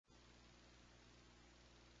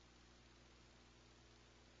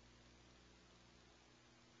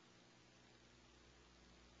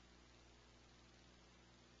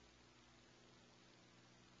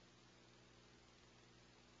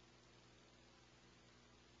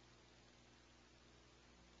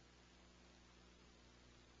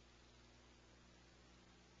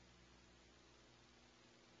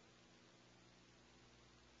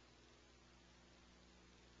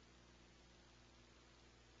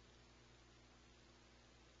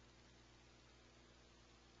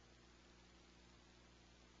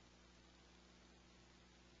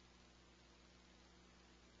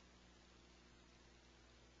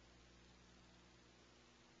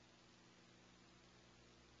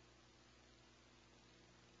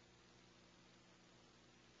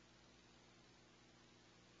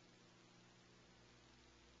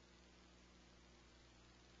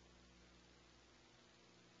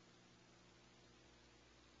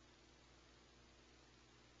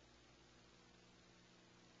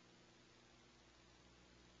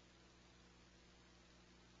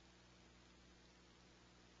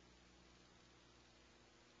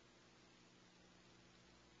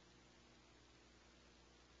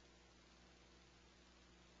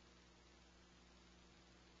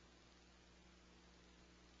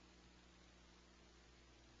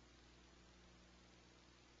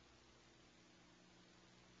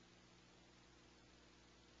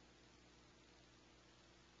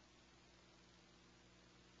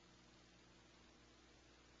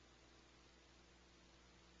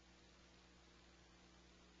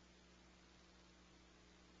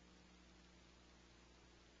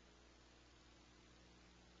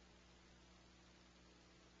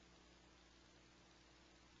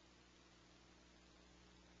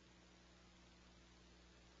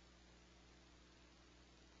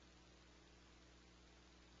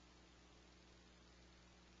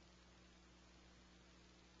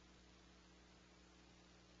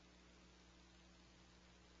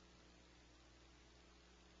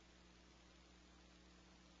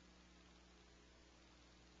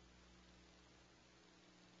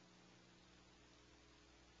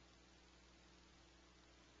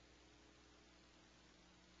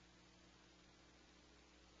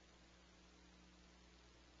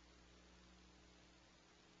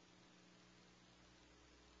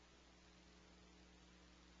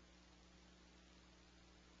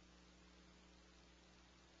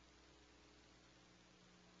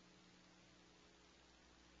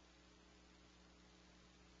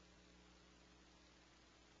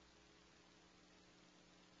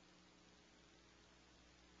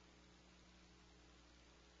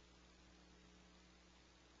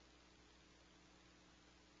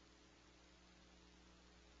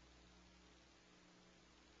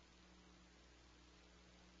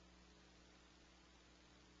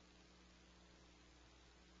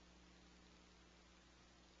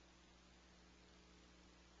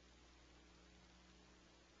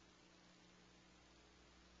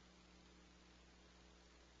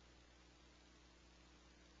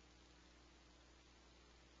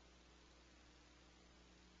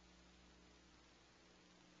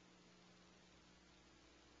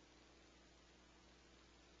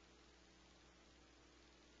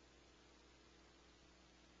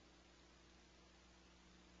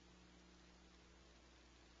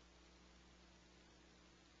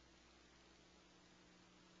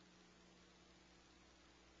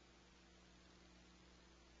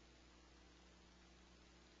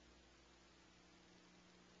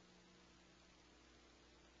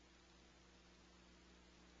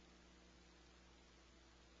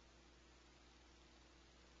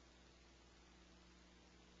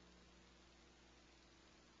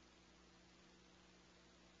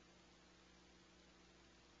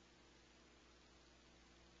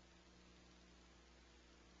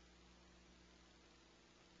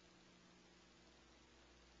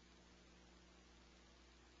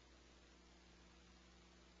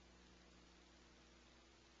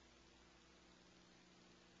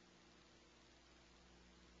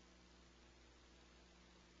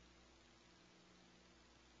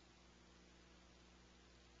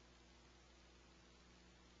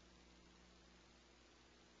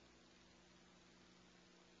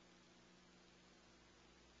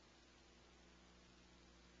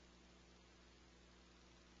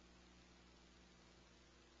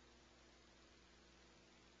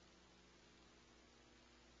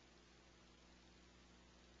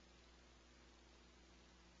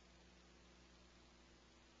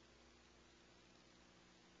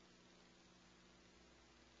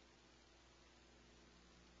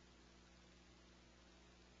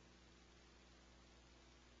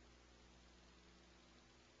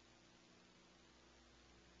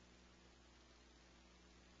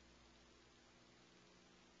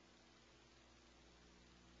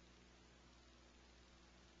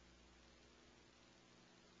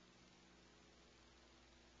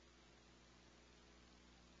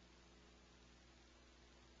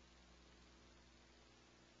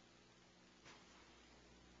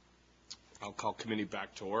I'll call committee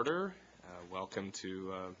back to order. Welcome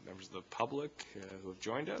to members of the public who have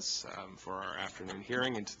joined us for our afternoon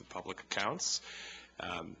hearing into the public accounts.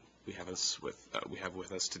 We have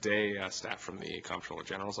with us today staff from the Comptroller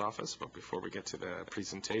General's office. But before we get to the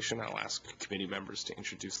presentation, I'll ask committee members to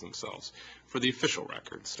introduce themselves for the official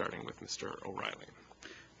record, starting with Mr. O'Reilly.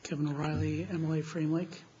 Kevin O'Reilly, MLA Frame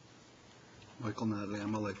Lake. Michael Natalie,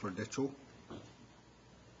 MLA for Ditchell.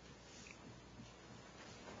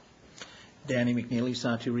 Danny McNeely,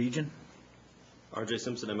 Sahtu Region. RJ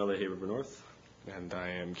Simpson, MLA Hay River North. And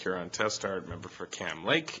I am Kieran Testart, member for Cam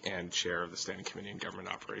Lake and chair of the Standing Committee on Government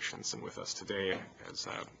Operations. And with us today as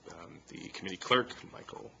the committee clerk,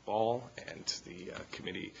 Michael Ball, and the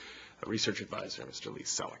committee research advisor, Mr. Lee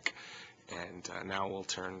Selleck. And now we'll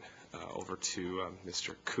turn over to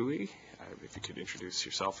Mr. Cooey. If you could introduce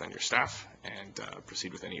yourself and your staff and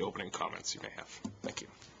proceed with any opening comments you may have. Thank you.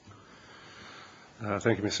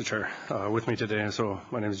 Thank you, Mr. Chair. With me today,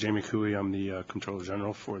 my name is Jamie Cooey. I'm the Comptroller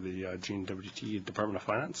General for the GNWT Department of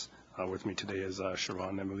Finance. With me today is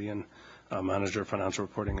Siobhan Emilian, Manager of Financial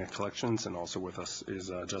Reporting and Collections, and also with us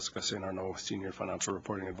is Jessica St. Arnaud, Senior Financial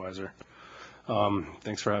Reporting Advisor.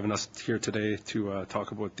 Thanks for having us here today to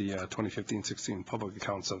talk about the 2015-16 public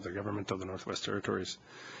accounts of the Government of the Northwest Territories.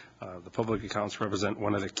 The public accounts represent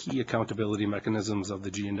one of the key accountability mechanisms of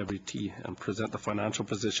the GNWT and present the financial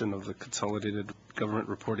position of the consolidated government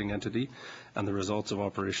reporting entity and the results of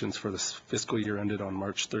operations for the fiscal year ended on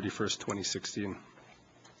March 31st, 2016.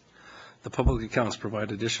 The public accounts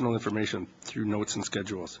provide additional information through notes and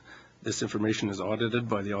schedules. This information is audited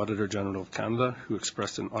by the Auditor General of Canada, who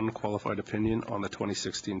expressed an unqualified opinion on the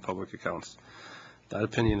 2016 public accounts. That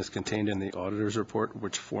opinion is contained in the Auditor's Report,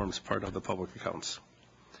 which forms part of the public accounts.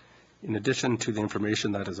 In addition to the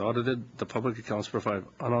information that is audited, the public accounts provide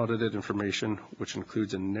unaudited information, which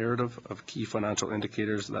includes a narrative of key financial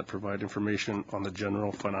indicators that provide information on the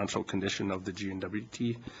general financial condition of the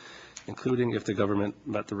GNWT, including if the government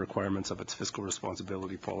met the requirements of its fiscal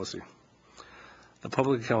responsibility policy. The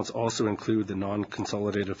public accounts also include the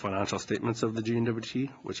non-consolidated financial statements of the GNWT,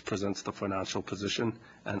 which presents the financial position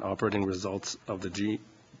and operating results of the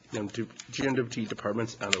GNWT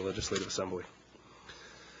departments and the Legislative Assembly.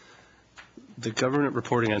 The government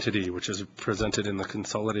reporting entity, which is presented in the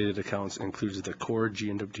consolidated accounts, includes the core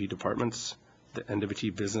GNWT departments, the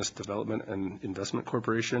NWT Business Development and Investment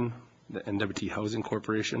Corporation, the NWT Housing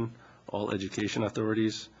Corporation, all education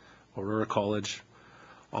authorities, Aurora College,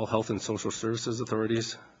 all health and social services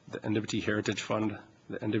authorities, the NWT Heritage Fund,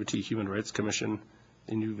 the NWT Human Rights Commission,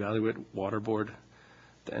 the Inuvialuit Water Board,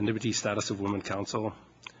 the NWT Status of Women Council,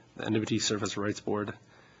 the NWT Service Rights Board,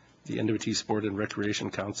 the NWT Sport and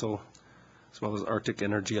Recreation Council, as well as Arctic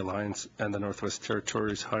Energy Alliance and the Northwest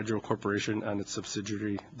Territories Hydro Corporation and its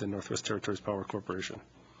subsidiary, the Northwest Territories Power Corporation.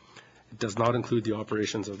 It does not include the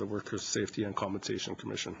operations of the Workers' Safety and Compensation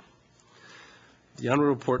Commission. The annual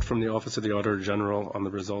report from the Office of the Auditor General on the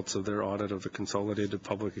results of their audit of the consolidated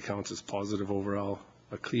public accounts is positive overall,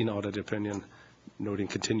 a clean audit opinion, noting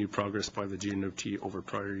continued progress by the GNWT over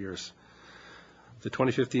prior years. The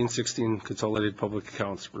 2015-16 consolidated public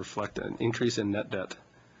accounts reflect an increase in net debt.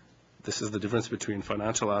 This is the difference between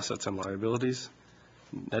financial assets and liabilities.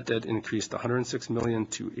 Net debt increased $106 million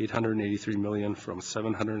to $883 million from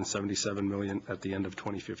 $777 million at the end of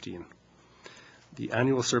 2015. The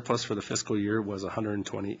annual surplus for the fiscal year was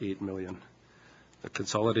 $128 million. The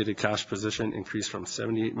consolidated cash position increased from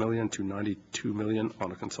 $78 million to $92 million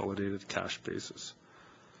on a consolidated cash basis.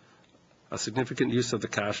 A significant use of the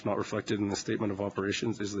cash not reflected in the statement of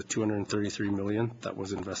operations is the $233 million that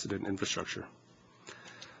was invested in infrastructure.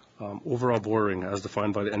 Overall borrowing, as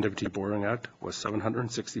defined by the NWT Borrowing Act, was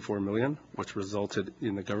 $764 million, which resulted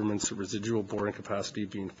in the government's residual borrowing capacity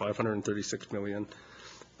being $536 million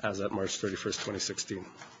as at March 31st, 2016.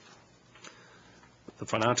 The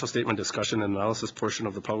financial statement discussion and analysis portion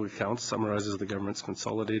of the public accounts summarizes the government's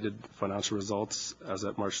consolidated financial results as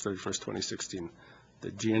at March 31st, 2016. The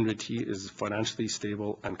GNWT is financially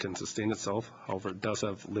stable and can sustain itself. However, it does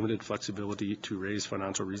have limited flexibility to raise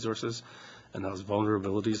financial resources and has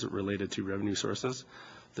vulnerabilities related to revenue sources.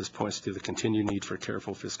 This points to the continued need for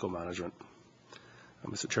careful fiscal management.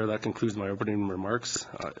 Mr. Chair, that concludes my opening remarks.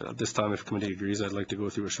 At this time, if committee agrees, I'd like to go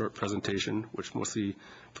through a short presentation which mostly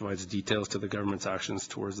provides details to the government's actions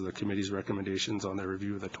towards the committee's recommendations on their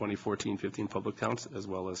review of the 2014-15 public accounts, as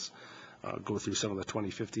well as go through some of the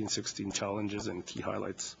 2015-16 challenges and key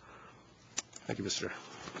highlights. Thank you, Mr. Chair.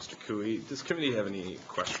 Mr. Cooey, does committee have any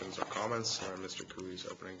questions or comments on Mr. Cooey's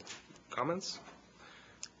opening comments?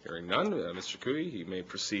 Hearing none, Mr. Cooey, you may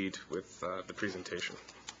proceed with the presentation.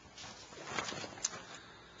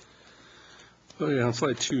 So yeah, on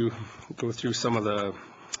slide 2, go through some of the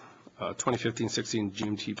 2015-16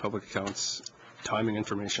 GMT public accounts timing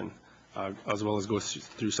information, as well as go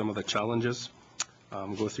through some of the challenges,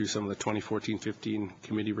 go through some of the 2014-15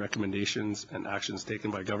 committee recommendations and actions taken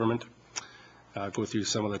by government, go through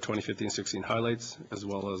some of the 2015-16 highlights, as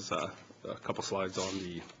well as a couple slides on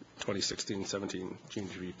the 2016-17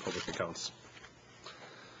 GMT public accounts.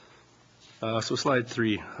 So slide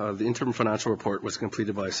 3, the interim financial report was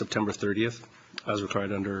completed by September 30th, as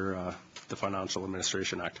required under the Financial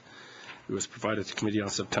Administration Act. It was provided to committee on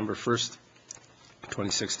September 1st,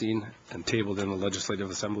 2016, and tabled in the Legislative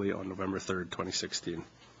Assembly on November 3rd, 2016.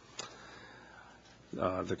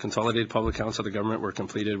 The consolidated public accounts of the government were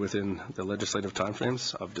completed within the legislative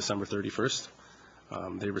timeframes of December 31st.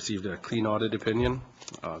 They received a clean audit opinion.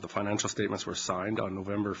 The financial statements were signed on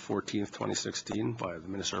November 14th, 2016 by the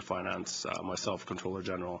Minister of Finance, myself, Controller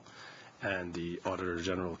General, and the Auditor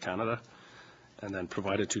General of Canada, and then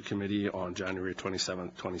provided to committee on January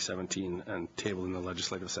 27th, 2017, and tabled in the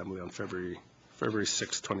Legislative Assembly on February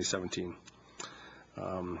 6th, 2017.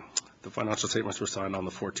 The financial statements were signed on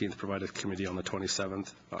the 14th, provided to committee on the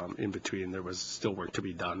 27th. In between, there was still work to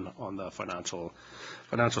be done on the financial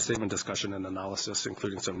statement discussion and analysis,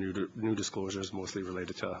 including some new disclosures, mostly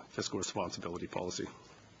related to fiscal responsibility policy.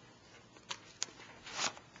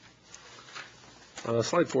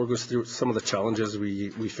 Slide 4 goes through some of the challenges we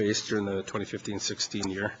faced during the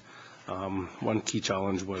 2015-16 year. One key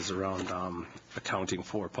challenge was around accounting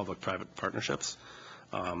for public-private partnerships.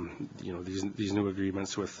 These new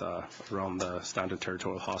agreements with around the Stanton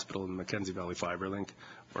Territorial Hospital and Mackenzie Valley Fiber Link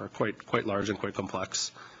were quite large and quite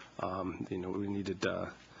complex. We needed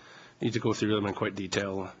to go through them in quite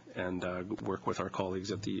detail and work with our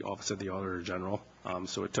colleagues at the Office of the Auditor General.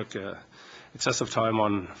 So it took excessive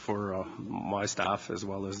time for my staff as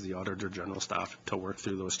well as the Auditor General staff to work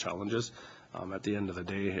through those challenges. At the end of the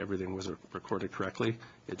day, everything was recorded correctly.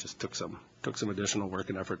 It just took some additional work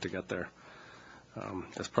and effort to get there.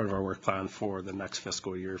 As part of our work plan for the next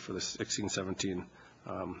fiscal year for the 16-17,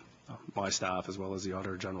 my staff as well as the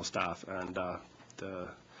Auditor General staff and the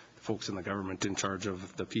folks in the government in charge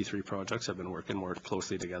of the P3 projects have been working more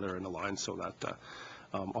closely together and aligned so that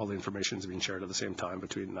all the information is being shared at the same time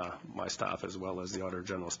between my staff as well as the Auditor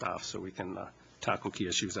General staff so we can tackle key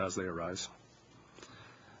issues as they arise.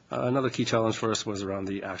 Another key challenge for us was around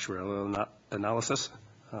the actuarial analysis.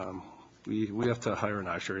 We have to hire an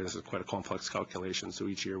actuary. This is quite a complex calculation, so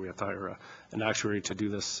each year we have to hire an actuary to do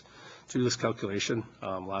this calculation.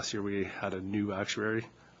 Last year we had a new actuary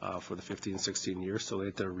for the 15-16 year, so they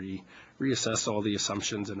had to reassess all the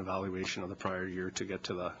assumptions and evaluation of the prior year to get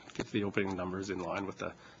the opening numbers in line with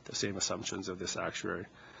the same assumptions of this actuary.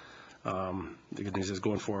 The good news is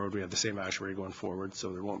going forward, we have the same actuary going forward,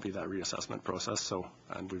 so there won't be that reassessment process.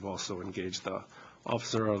 And we've also engaged the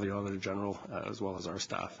Officer of the Auditor General as well as our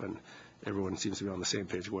staff, and everyone seems to be on the same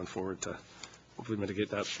page going forward to hopefully mitigate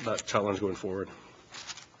that challenge going forward.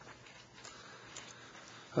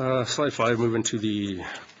 Slide 5, moving to the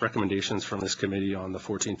recommendations from this committee on the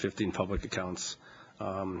 14-15 public accounts.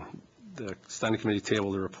 The Standing Committee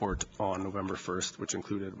tabled a report on November 1st, which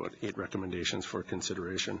included about 8 recommendations for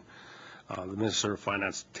consideration. The Minister of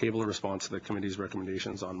Finance tabled a response to the committee's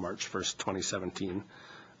recommendations on March 1st, 2017.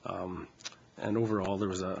 And overall,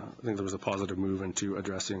 I think there was a positive move into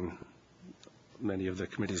addressing many of the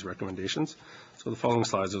committee's recommendations. So the following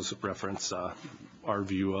slides will reference our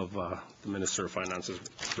view of the Minister of Finance's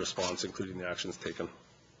response, including the actions taken.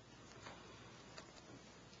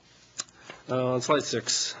 On slide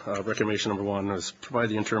 6, recommendation number 1 was provide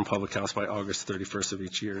the interim public accounts by August 31st of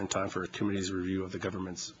each year in time for a committee's review of the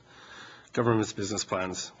government's business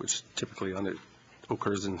plans, which typically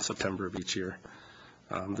occurs in September of each year.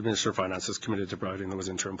 The Minister of Finance is committed to providing those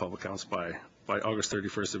interim public accounts by August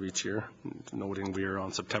 31st of each year, noting we are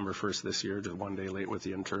on September 1st this year, just one day late with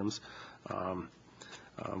the interims.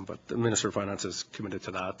 But the Minister of Finance is committed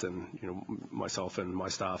to that, and myself and my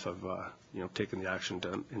staff have taken the action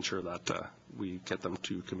to ensure that we get them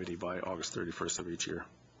to committee by August 31st of each year.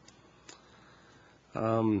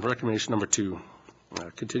 Recommendation number 2.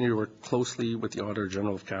 Continue to work closely with the Auditor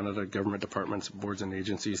General of Canada, government departments, boards and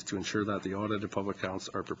agencies to ensure that the audited public accounts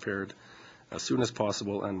are prepared as soon as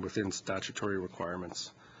possible and within statutory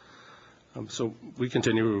requirements. So we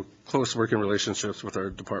continue close working relationships with our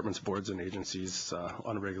departments, boards and agencies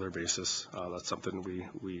on a regular basis. That's something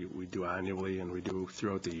we do annually and we do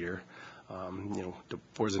throughout the year. The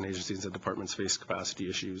boards and agencies and departments face capacity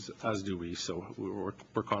issues, as do we, so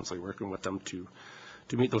we're constantly working with them to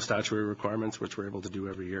meet those statutory requirements, which we're able to do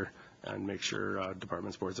every year, and make sure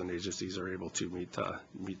departments, boards, and agencies are able to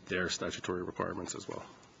meet their statutory requirements as well.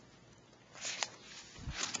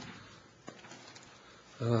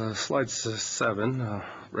 Slide 7,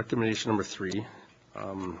 recommendation number 3.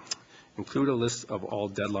 Include a list of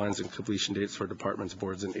all deadlines and completion dates for departments,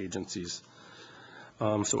 boards, and agencies.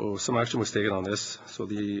 So some action was taken on this. So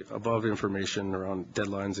the above information around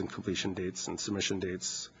deadlines and completion dates and submission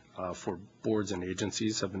dates for boards and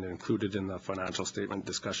agencies have been included in the financial statement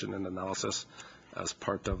discussion and analysis as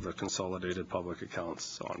part of the consolidated public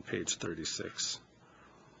accounts on page 36.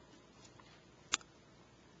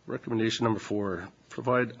 Recommendation number 4,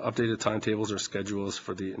 provide updated timetables or schedules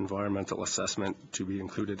for the environmental assessment to be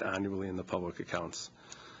included annually in the public accounts.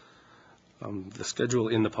 The schedule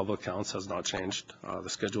in the public accounts has not changed. The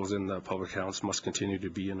schedules in the public accounts must continue to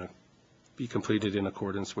be completed in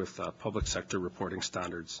accordance with public sector reporting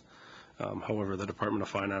standards. However, the Department of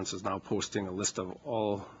Finance is now posting a list of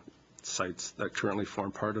all sites that currently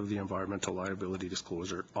form part of the environmental liability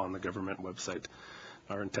disclosure on the government website.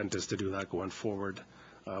 Our intent is to do that going forward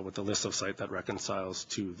with a list of sites that reconciles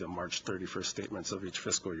to the March 31st statements of each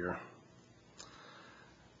fiscal year.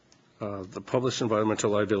 The published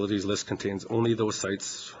environmental liabilities list contains only those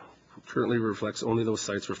sites, currently reflects only those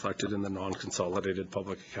sites reflected in the non-consolidated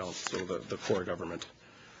public accounts, so the core government.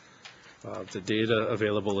 The data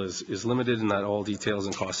available is limited in that all details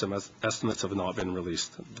and cost estimates have not been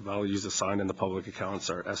released. The values assigned in the public accounts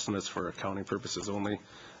are estimates for accounting purposes only.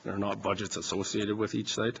 They're not budgets associated with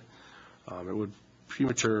each site. It would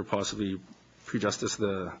premature possibly prejudice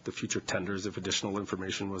the future tenders if additional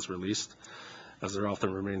information was released, as there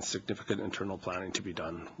often remains significant internal planning to be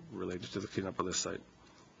done related to the cleanup of this site.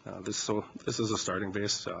 This is a starting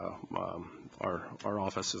base. Our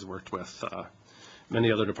office has worked with many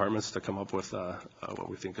other departments to come up with what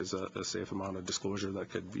we think is a safe amount of disclosure that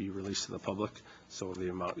could be released to the public. So the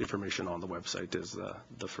amount of information on the website is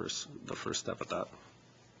the first step at that.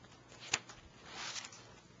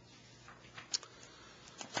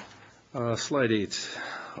 Slide 8,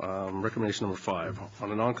 recommendation number 5.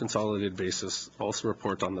 On a non-consolidated basis, also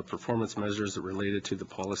report on the performance measures related to the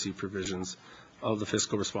policy provisions of the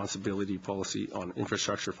fiscal responsibility policy on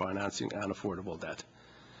infrastructure financing and affordable debt.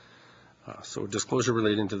 So disclosure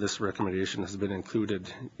relating to this recommendation has been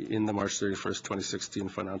included in the March 31st, 2016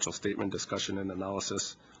 financial statement discussion and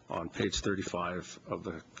analysis on page 35 of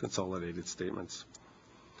the consolidated statements.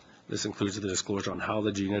 This includes the disclosure on how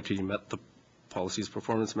the GNFT met the policy's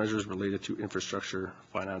performance measures related to infrastructure,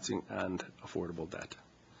 financing, and affordable debt.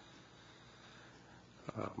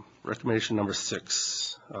 Recommendation number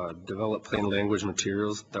 6, develop plain language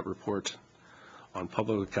materials that report on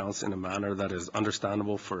public accounts in a manner that is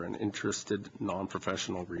understandable for an interested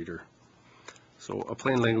non-professional reader. So a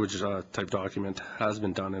plain language type document has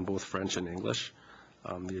been done in both French and English.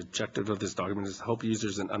 The objective of this document is to help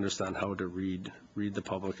users understand how to read the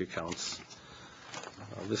public accounts.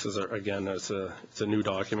 This is, again, it's a new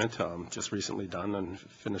document, just recently done and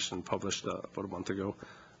finished and published about a month ago.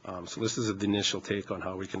 So this is the initial take on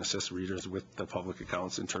how we can assist readers with the public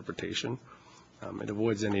accounts interpretation. It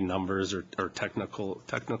avoids any numbers or technical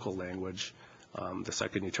language. The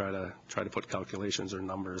second you try to put calculations or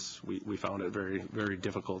numbers, we found it very, very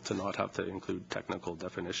difficult to not have to include technical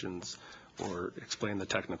definitions or explain the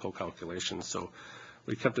technical calculations. So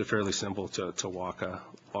we kept it fairly simple to walk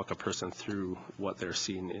a person through what they're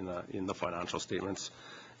seeing in the financial statements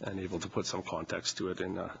and able to put some context to it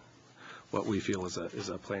in what we feel is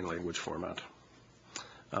a plain language format.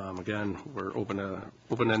 Again, we're open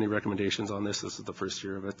to any recommendations on this. This is the first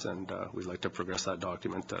year of it, and we'd like to progress that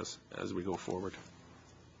document as we go forward.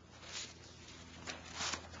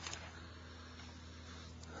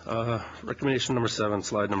 Recommendation number 7,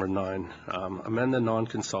 slide number 9, amend the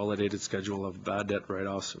non-consolidated schedule of bad debt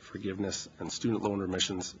write-offs, forgiveness, and student loan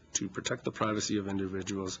remissions to protect the privacy of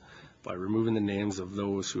individuals by removing the names of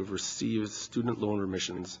those who have received student loan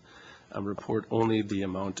remissions and report only the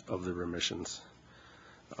amount of the remissions.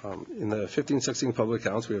 In the 15-16 public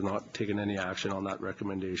accounts, we have not taken any action on that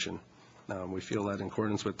recommendation. We feel that in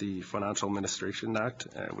accordance with the Financial Administration Act,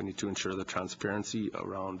 we need to ensure the transparency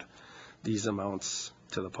around these amounts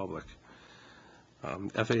to the public.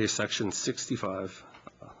 FAA Section 65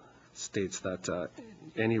 states that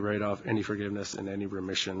any write-off, any forgiveness, and any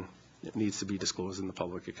remission needs to be disclosed in the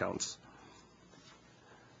public accounts.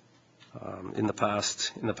 In the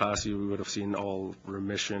past, you would have seen all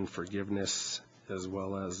remission, forgiveness, as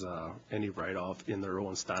well as any write-off in their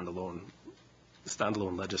own standalone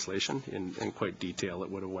legislation in quite detail.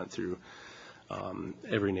 It would have went through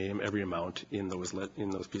every name, every amount in those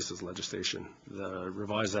pieces of legislation. The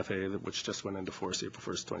revised FAA, which just went into force April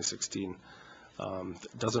 1st, 2016,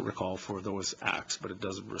 doesn't recall for those acts, but it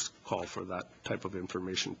does call for that type of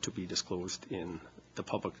information to be disclosed in the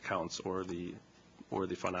public accounts or the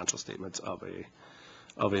financial statements of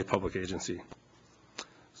of a public agency.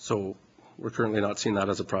 So we're currently not seeing that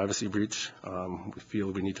as a privacy breach. We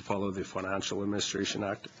feel we need to follow the Financial Administration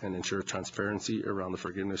Act and ensure transparency around the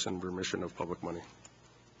forgiveness and remission of public money.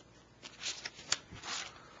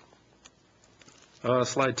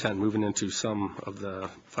 Slide 10, moving into some of the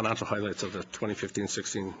financial highlights of the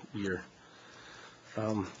 2015-16 year.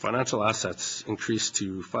 Financial assets increased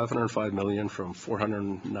to $505 million from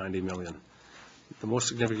 $490 million. The most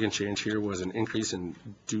significant change here was an increase in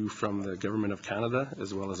due from the Government of Canada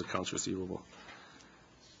as well as accounts receivable.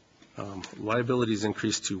 Liabilities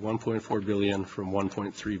increased to $1.4 billion from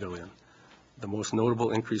 $1.3 billion. The most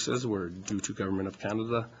notable increases were due to Government of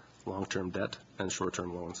Canada, long-term debt, and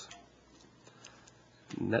short-term loans.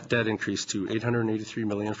 Net debt increased to $883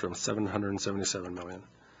 million from $777 million.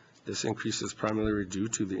 This increase is primarily due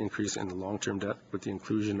to the increase in long-term debt with the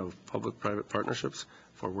inclusion of public-private partnerships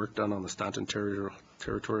for work done on the Stanton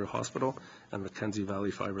Territorial Hospital and Mackenzie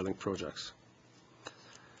Valley FiberLink projects.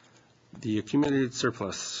 The accumulated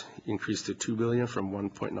surplus increased to $2 billion from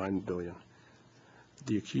 $1.9 billion.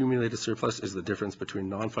 The accumulated surplus is the difference between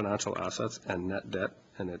non-financial assets and net debt,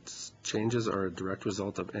 and its changes are a direct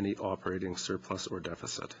result of any operating surplus or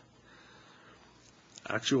deficit.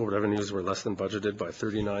 Actual revenues were less than budgeted by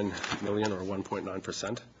 $39 million or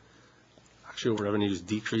 1.9%. Actual revenues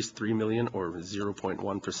decreased $3 million or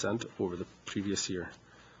 0.1% over the previous year.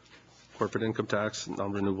 Corporate income tax,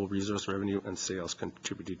 non-renewable resource revenue, and sales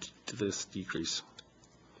contributed to this decrease.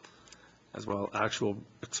 As well, actual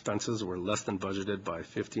expenses were less than budgeted by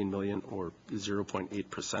 $15 million or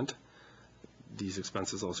 0.8%. These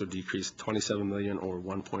expenses also decreased $27 million or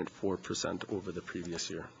 1.4% over the previous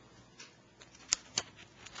year.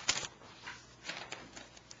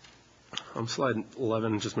 On slide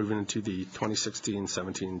 11, just moving into the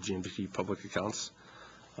 2016-17 GMDT public accounts.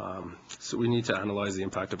 So we need to analyze the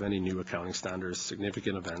impact of any new accounting standards,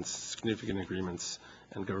 significant events, significant agreements,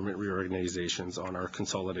 and government reorganizations on our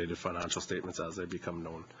consolidated financial statements as they become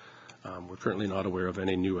known. We're currently not aware of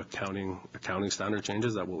any new accounting standard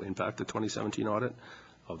changes that will impact the 2017 audit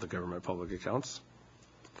of the government public accounts.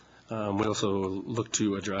 We also look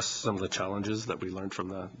to address some of the challenges that we learned from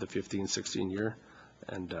the 15-16 year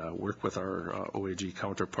and work with our OAG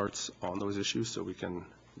counterparts on those issues so we can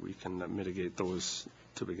mitigate those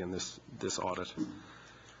to begin this audit.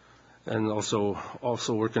 And also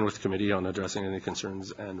working with the committee on addressing any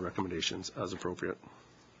concerns and recommendations as appropriate.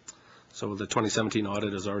 So the 2017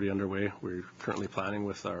 audit is already underway. We're currently planning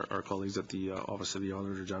with our colleagues at the Office of the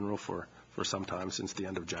Auditor General for some time since the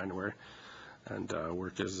end of January, and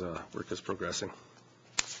work is progressing.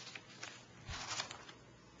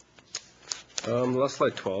 Last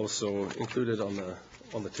slide 12. So included on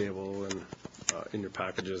the table and in your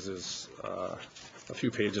packages is a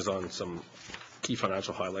few pages on some key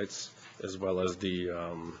financial highlights as well as the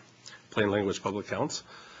plain language public accounts.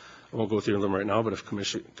 I won't go through them right now, but if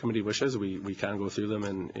committee wishes, we can go through them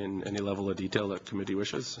in any level of detail that committee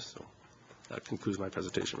wishes. So that concludes my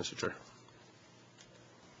presentation, Mr. Chair.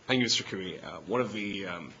 Thank you, Mr. Cooney. One of the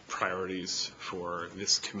priorities for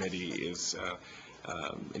this committee is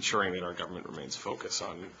ensuring that our government remains focused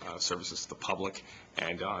on services to the public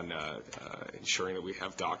and on ensuring that we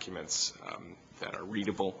have documents that are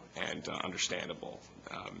readable and understandable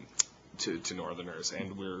to Northerners.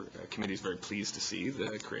 And committee is very pleased to see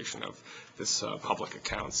the creation of this public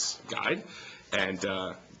accounts guide. And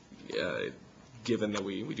given that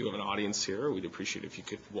we do have an audience here, we'd appreciate if you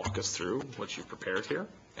could walk us through what you've prepared here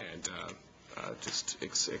and just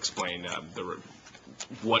explain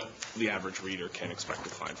what the average reader can expect to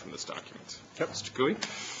find from this document. Yep. Mr. Cooey.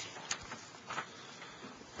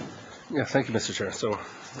 Yeah, thank you, Mr. Chair. So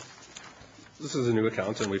this is a new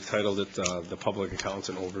account, and we've titled it the Public Accounts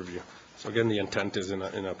and Overview. So again, the intent is in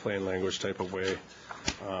a plain language type of way.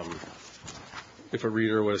 If a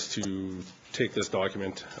reader was to take this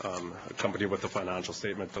document, accompanied with the financial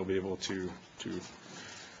statement, they'll be able to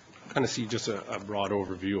kind of see just a broad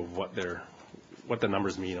overview of what the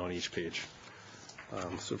numbers mean on each page.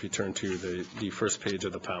 So if you turn to the first page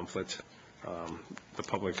of the pamphlet, the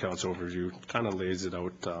public accounts overview kind of lays it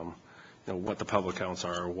out, what the public accounts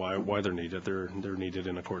are, why they're needed. They're needed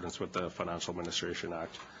in accordance with the Financial Administration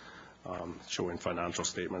Act, showing financial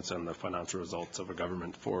statements and the financial results of a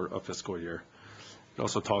government for a fiscal year. It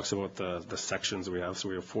also talks about the sections we have. So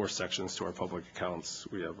we have 4 sections to our public accounts.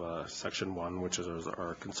 We have section 1, which is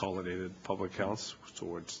our consolidated public accounts,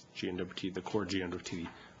 so it's GNWT, the core GNWT,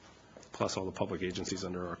 plus all the public agencies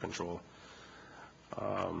under our control.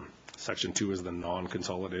 Section 2 is the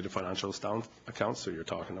non-consolidated financial accounts, so you're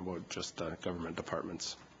talking about just government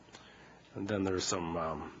departments. And then there's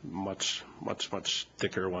some much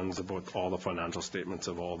thicker ones about all the financial statements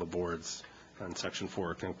of all the boards. And Section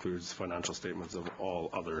 4 includes financial statements of all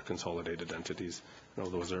other consolidated entities. You know,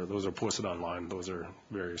 those are posted online. Those are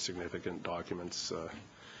very significant documents,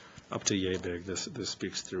 up to yay big. This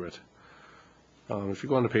speaks through it. If you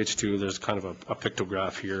go on to page 2, there's kind of a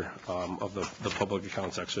pictograph here of the public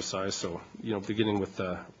accounts exercise. So, you know, beginning with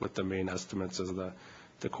the main estimates as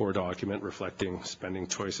the core document reflecting spending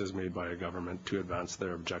choices made by a government to advance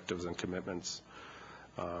their objectives and commitments,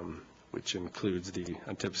 which includes the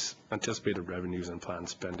anticipated revenues and planned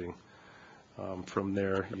spending. From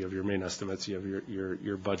there, you have your main estimates, you have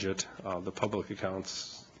your budget. The public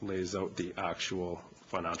accounts lays out the actual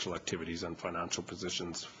financial activities and financial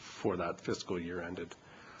positions for that fiscal year ended.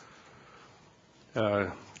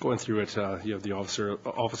 Going through it, you have the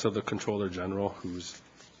Office of the Controller General, who's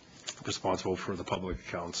responsible for the public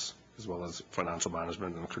accounts as well as financial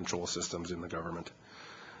management and control systems in the government.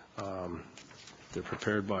 They're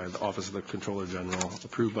prepared by the Office of the Controller General,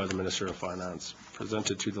 approved by the Minister of Finance,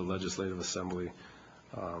 presented to the Legislative Assembly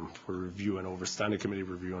for review and standing committee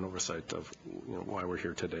review and oversight of, you know, why we're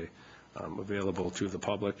here today. Available to the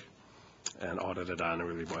public and audited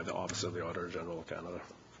annually by the Office of the Auditor General of Canada.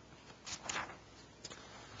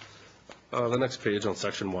 The next page on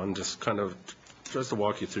Section 1 just kind of tries to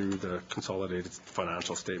walk you through the consolidated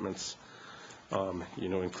financial statements, you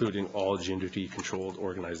know, including all GNDT-controlled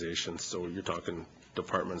organizations. So you're talking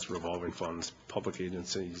departments, revolving funds, public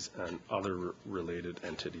agencies, and other related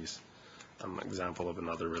entities. An example of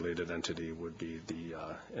another related entity would be the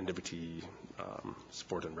NWT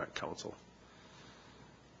Sport and Rec Council.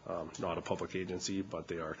 Not a public agency, but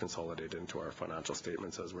they are consolidated into our financial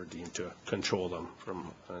statements as we're deemed to control them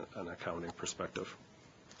from an accounting perspective.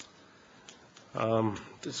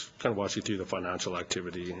 Just kind of walks you through the financial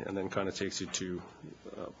activity and then kind of takes you to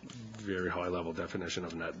a very high level definition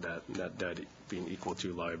of net debt being equal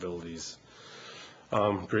to liabilities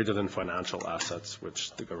greater than financial assets,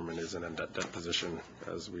 which the government is in a net debt position,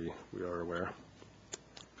 as we are aware.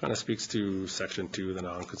 Kind of speaks to Section 2, the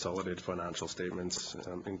non-consolidated financial statements,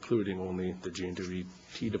 including only the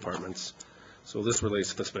GNDT departments. So this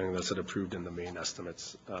relates to the spending that's approved in the main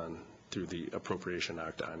estimates through the Appropriation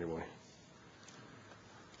Act annually.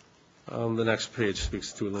 The next page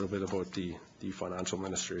speaks to a little bit about the Financial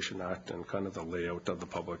Administration Act and kind of the layout of the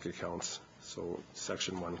public accounts. So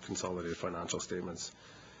Section 1, consolidated financial statements,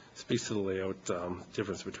 speaks to the layout,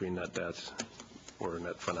 difference between net debt or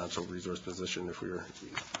net financial resource position if we were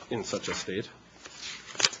in such a state.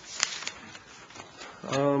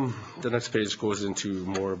 The next page goes into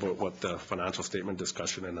more about what the financial statement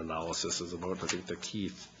discussion and analysis is about. I think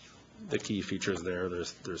the key features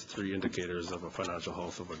there's 3 indicators of a financial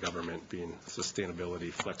health of a government, being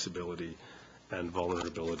sustainability, flexibility, and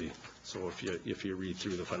vulnerability. So if you read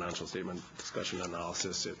through the financial statement discussion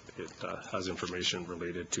analysis, it has information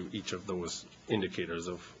related to each of those indicators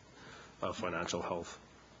of financial health.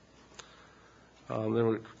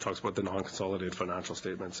 Then it talks about the non-consolidated financial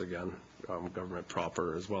statements again, government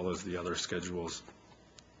proper, as well as the other schedules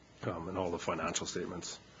and all the financial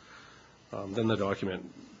statements. Then the document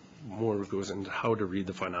more goes into how to read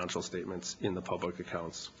the financial statements in the public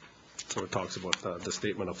accounts. So it talks about the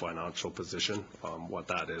statement of financial position, what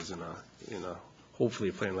that is in a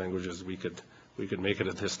hopefully plain language as we could make it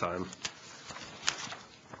at this time.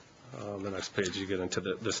 The next page you get into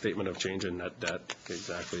the statement of change in net debt,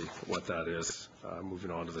 exactly what that is.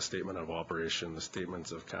 Moving on to the statement of operation, the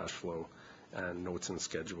statements of cash flow, and notes and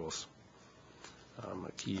schedules.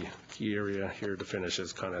 A key area here to finish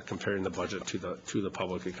is kind of comparing the budget to the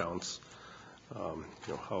public accounts. You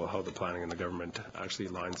know, how the planning in the government actually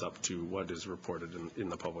lines up to what is reported in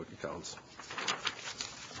the public accounts.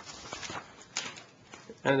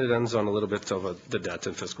 And it ends on a little bit of the debt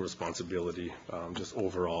and fiscal responsibility, just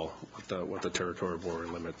overall what the territorial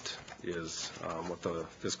borrowing limit is, what the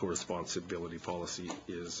fiscal responsibility policy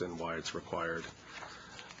is and why it's required,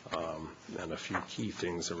 and a few key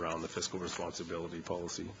things around the fiscal responsibility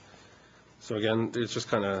policy. So again, it just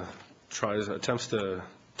kind of attempts to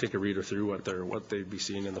take a reader through what they'd be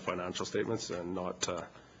seeing in the financial statements and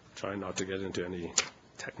try not to get into any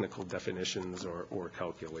technical definitions or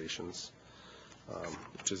calculations,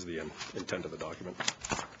 which is the intent of the document.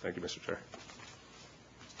 Thank you, Mr. Chair.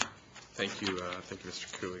 Thank you,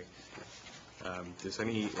 Mr. Cooley.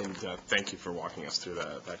 Thank you for walking us through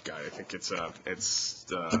that guide. I think it's a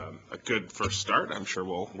good first start. I'm sure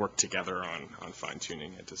we'll work together on fine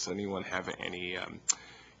tuning it. Does anyone have any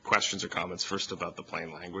questions or comments first about the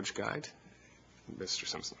plain language guide? Mr.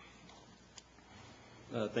 Simpson.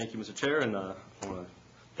 Thank you, Mr. Chair, and I want to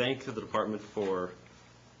thank the department for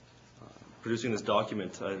producing this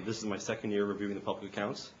document. This is my second year reviewing the public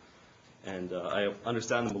accounts, and I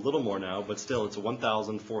understand them a little more now, but still, it's a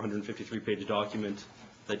 1,453-page document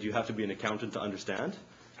that you have to be an accountant to understand.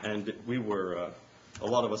 And we were, a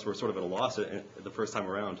lot of us were sort of at a loss the first time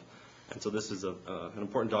around. And so this is an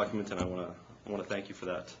important document, and I want to thank you for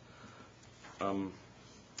that. And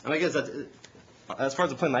I guess that, as far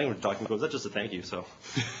as the plain language document goes, that's just a thank you. So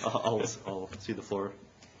I'll cede the floor.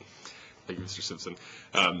 Thank you, Mr. Simpson.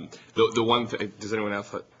 The one, does anyone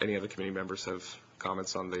else, any other committee members have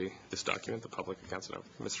comments on this document, the public accounts? No.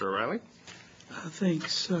 Mr. O'Reilly?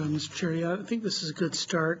 Thanks, Mr. Chair. Yeah, I think this is a good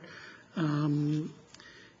start.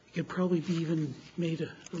 It could probably be even made a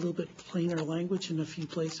little bit plainer language in a few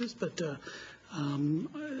places, but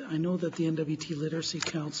I know that the NWT Literacy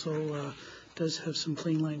Council does have some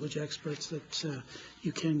plain language experts that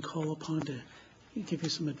you can call upon to give you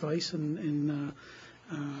some advice in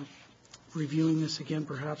reviewing this again,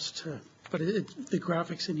 perhaps. But the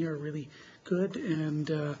graphics in here are really good,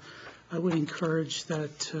 and I would encourage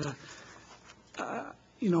that.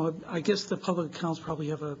 I guess the public accounts probably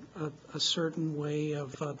have a certain way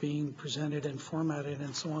of being presented and formatted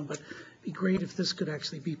and so on, but it'd be great if this could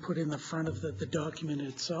actually be put in the front of the document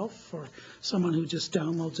itself for someone who just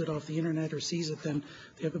downloads it off the internet or sees it. Then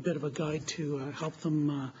they have a bit of a guide to help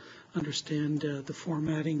them understand the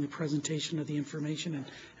formatting, the presentation of the information,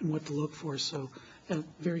 and what to look for. So a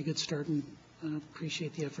very good start, and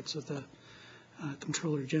appreciate the efforts of the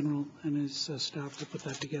Comptroller General and his staff to put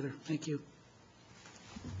that together. Thank you.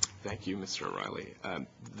 Thank you, Mr. O'Reilly.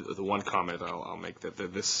 The one comment I'll make that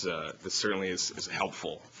this certainly is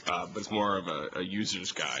helpful, but it's more of a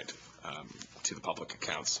user's guide to the public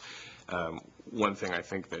accounts. One thing I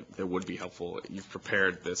think that would be helpful, you've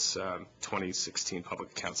prepared this 2016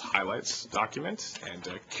 public accounts highlights document, and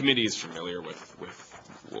committee is familiar with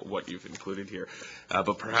what you've included here,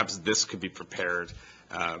 but perhaps this could be prepared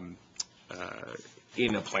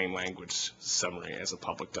in a plain language summary as a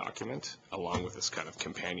public document, along with this kind of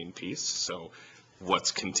companion piece. So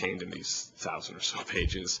what's contained in these 1,000 or so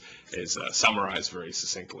pages is summarized very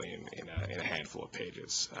succinctly in a handful of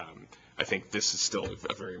pages. I think this is still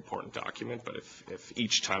a very important document, but if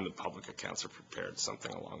each time the public accounts are prepared,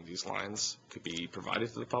 something along these lines could be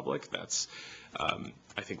provided to the public, that's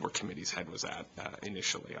I think where committee's head was at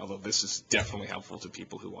initially, although this is definitely helpful to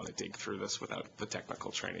people who want to dig through this without the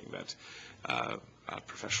technical training that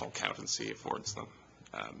professional accountancy affords them.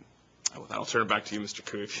 With that, I'll turn it back to you, Mr.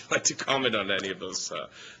 Coo, if you'd like to comment on any of those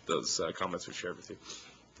comments we shared with you.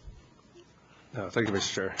 Thank you,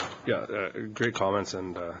 Mr. Chair. Yeah, great comments,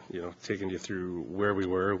 and taking you through where we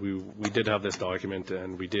were. We did have this document,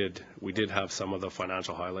 and we did have some of the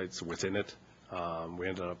financial highlights within it. We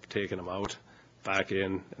ended up taking them out, back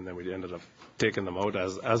in, and then we ended up taking them out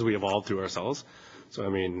as we evolved through ourselves. So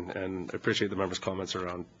and I appreciate the members' comments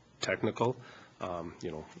around technical.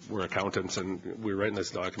 We're accountants, and we're writing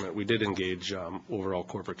this document. We did engage overall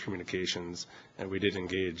corporate communications, and we did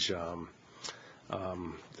engage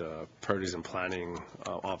the Priorities and Planning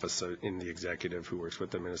Office in the executive, who works with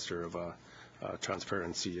the Minister of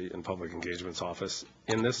Transparency and Public Engagement's office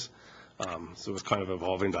in this. So it was kind of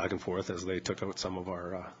evolving back and forth as they took out some of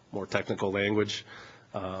our more technical language.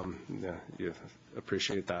 You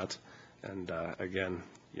appreciate that. And again,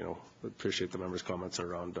 appreciate the members' comments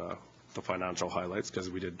around the financial highlights, because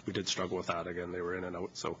we did struggle with that. Again, they were in and out.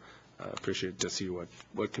 So appreciate to see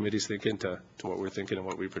what committee's thinking to what we're thinking and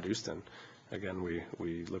what we produced. And again,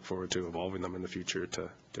 we look forward to evolving them in the future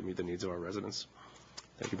to meet the needs of our residents.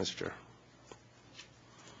 Thank you, Mr. Chair.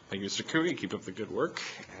 Thank you, Mr. Cooey. Keep up the good work.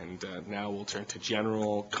 And now we'll turn to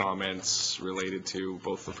general comments related to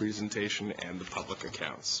both the presentation and the public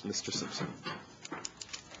accounts. Mr. Simpson.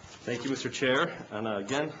 Thank you, Mr. Chair. And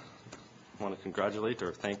again, I want to congratulate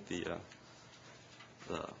or thank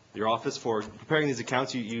your office for preparing these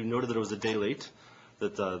accounts. You noted that it was a day late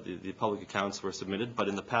that the public accounts were submitted, but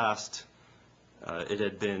in the past, it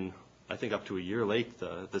had been, I think, up to a year late.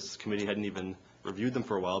 This committee hadn't even reviewed them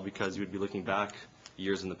for a while because you would be looking back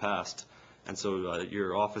years in the past. And so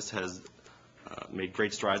your office has made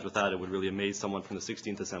great strides with that. It would really amaze someone from the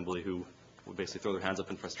 16th Assembly who would basically throw their hands up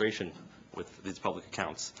in frustration with these public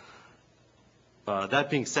accounts. That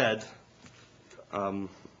being said, I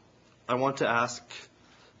want to ask,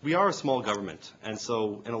 we are a small government, and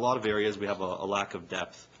so in a lot of areas we have a lack of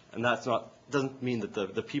depth. And doesn't mean that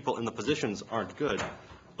the people in the positions aren't good,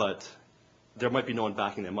 but there might be no one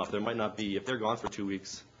backing them up. There might not be, if they're gone for 2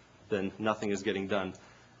 weeks, then nothing is getting done.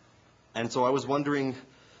 And so I was wondering,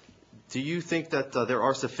 do you think that there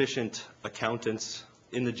are sufficient accountants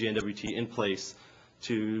in the GNWT in place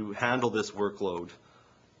to handle this workload?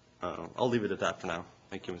 I'll leave it at that for now.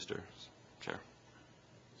 Thank you, Mr. Chair.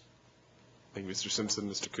 Thank you, Mr. Simpson.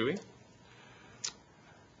 Mr. Cooey?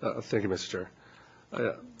 Thank you, Mr. Chair.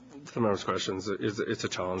 To the member's questions, it's a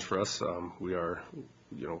challenge for us. We are,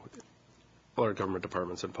 all our government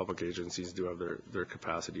departments and public agencies do have their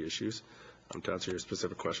capacity issues. To answer your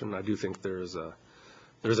specific question, I do think there's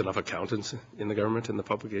enough accountants in the government and the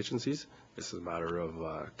public agencies. This is a matter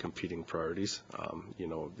of competing priorities.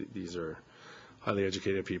 These are highly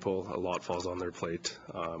educated people. A lot falls on their plate.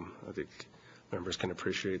 I think members can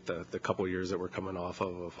appreciate the couple years that we're coming off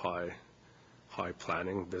of high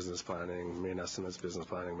planning, business planning, main estimates, business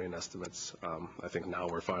planning, main estimates. I think now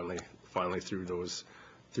we're finally through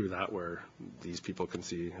that where these people can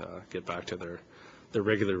get back to their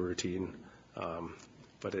regular routine.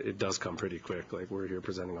 But it does come pretty quick. Like, we're here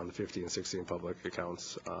presenting on the 15-16 public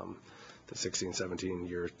accounts. The 16-17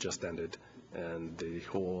 year just ended, and the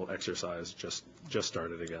whole exercise just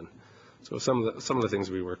started again. So some of the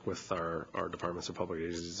things we work with our departments and public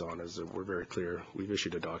agencies on is that we're very clear. We've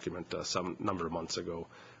issued a document some number of months ago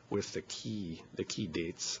with the key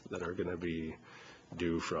dates that are going to be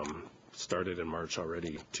due from started in March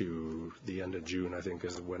already to the end of June, I think,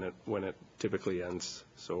 is when it typically ends.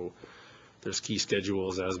 So there's key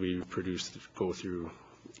schedules as we go through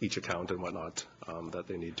each account and whatnot that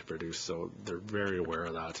they need to produce. So they're very aware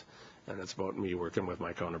of that. And it's about me working with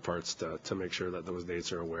my counterparts to make sure that those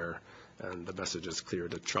dates are aware and the message is clear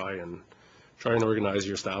to try and organize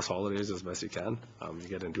your staff's holidays as best you can. You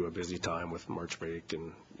get into a busy time with March break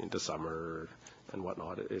and into summer and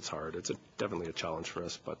whatnot. It's hard. It's definitely a challenge for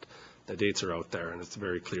us, but the dates are out there and it's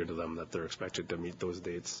very clear to them that they're expected to meet those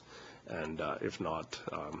dates. And if not,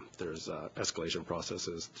 there's escalation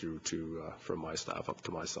processes from my staff up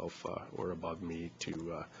to myself or above me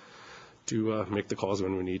to make the calls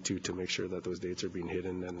when we need to make sure that those dates are being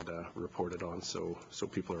hidden and reported on so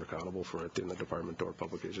people are accountable for it in the department or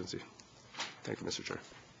public agency. Thank you, Mr. Chair.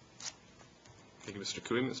 Thank you, Mr.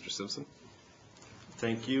 Cooey. Mr. Simpson?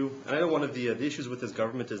 Thank you. And I know one of the issues with this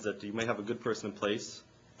government is that you might have a good person in place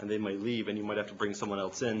and they might leave and you might have to bring someone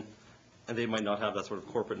else in and they might not have that sort of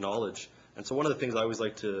corporate knowledge. And so one of the things I always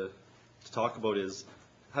like to talk about is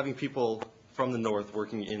having people from the north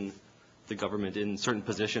working in the government in certain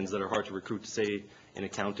positions that are hard to recruit, say in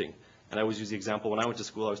accounting. And I always use the example, when I went to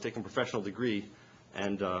school, I was taking a professional degree,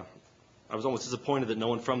 and I was almost disappointed that no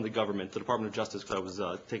one from the government, the Department of Justice, because I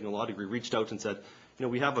was taking a law degree, reached out and said,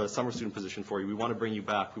 we have a summer student position for you. We want to bring you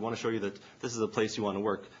back. We want to show you that this is a place you want to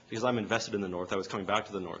work. Because I'm invested in the north, I was coming back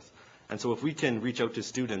to the north. And so if we can reach out to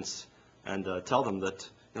students and tell them that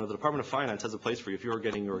the Department of Finance has a place for you if you're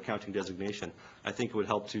getting your accounting designation, I think it would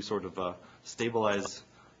help to sort of stabilize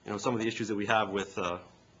some of the issues that we have with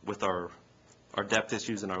our depth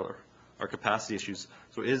issues and our capacity issues.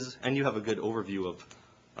 So and you have a good overview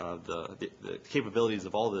of the capabilities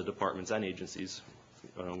of all the departments and agencies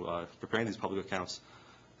preparing these public accounts.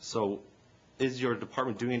 So is your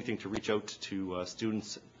department doing anything to reach out to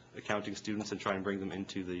students, accounting students, and try and bring them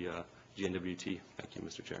into the GNWT? Thank you,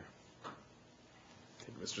 Mr. Chair.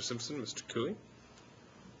 Thank you, Mr. Simpson. Mr. Cooey?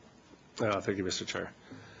 Thank you, Mr. Chair.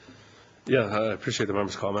 Yeah, I appreciate the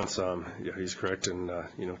member's comments. He's correct in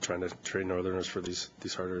trying to train Northerners for these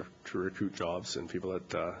harder to recruit jobs, and people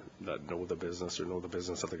that know the business or know the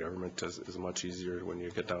business of the government is much easier when you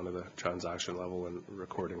get down to the transaction level and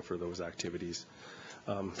recording for those activities.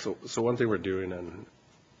 So one thing we're doing, and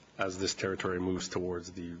as this territory moves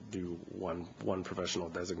towards the new one professional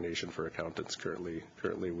designation for accountants, currently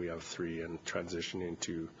we have 3 and transitioning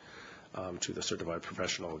to the certified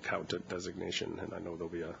professional accountant designation, and I know there'll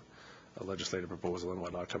be a legislative proposal and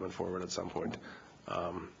whatnot coming forward at some point.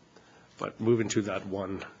 But moving to that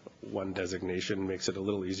one designation makes it a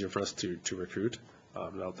little easier for us to recruit.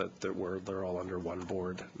 Now that they're all under one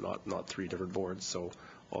board, not 3 different boards. So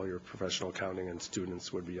all your professional accounting and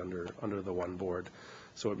students would be under the one board.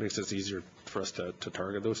 So it makes it easier for us to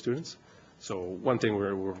target those students. So one thing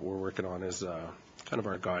we're working on is kind of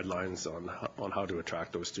our guidelines on how to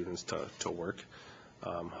attract those students to work.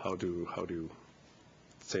 How to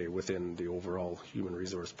say within the overall human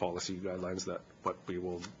resource policy guidelines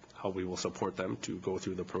how we will support them to go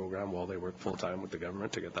through the program while they work full time with the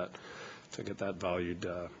government to get that valued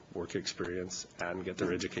work experience and get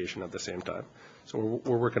their education at the same time. So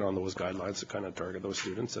we're working on those guidelines to kind of target those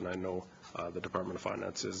students, and I know the Department of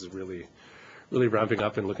Finance is really ramping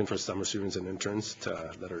up and looking for summer students and interns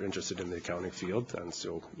that are interested in the accounting field. And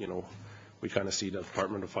so we kind of see the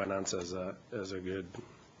Department of Finance as a good,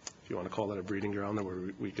 if you want to call it a breeding ground,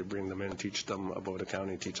 where we could bring them in, teach them about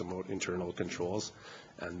accounting, teach them about internal controls,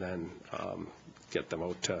 and then get them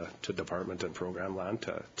out to department and program land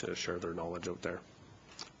to share their knowledge out there.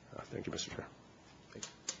 Thank you, Mr. Chair.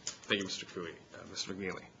 Thank you, Mr. Cooey. Mr.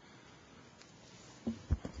 McNeely.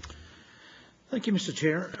 Thank you, Mr.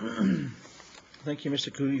 Chair. Thank you, Mr.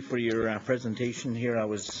 Cooey, for your presentation here. I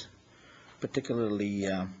was particularly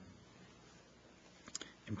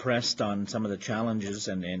impressed on some of the challenges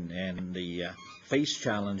and the face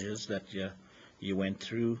challenges that you went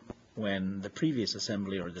through when the previous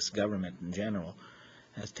assembly, or this government in general,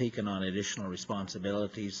 has taken on additional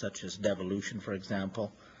responsibilities such as devolution, for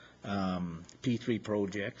example. P3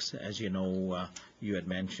 projects, as you know, you had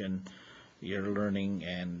mentioned, you're learning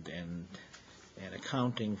and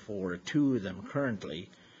accounting for 2 of them currently,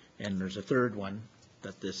 and there's a third one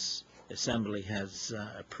that this assembly has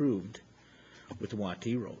approved with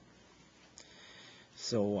Watee Road.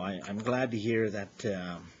 So I'm glad to hear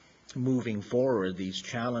that moving forward, these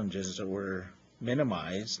challenges were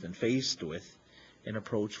minimized and faced with an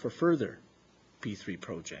approach for further P3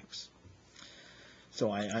 projects. So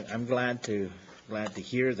I'm glad to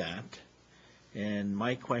hear that. And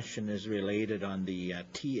my question is related on the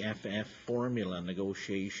TFF formula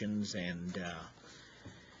negotiations, and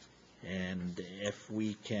if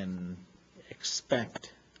we can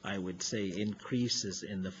expect, I would say, increases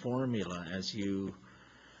in the formula. As you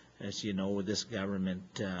know, this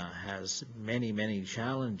government has many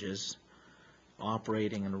challenges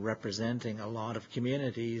operating and representing a lot of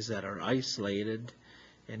communities that are isolated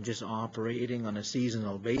and just operating on a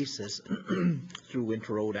seasonal basis through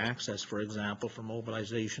winter road access, for example, for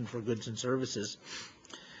mobilization for goods and services,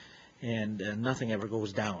 and nothing ever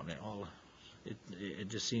goes down. It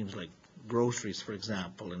just seems like groceries, for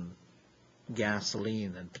example, and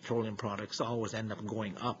gasoline and petroleum products always end up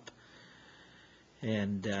going up.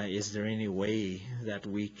 And is there any way that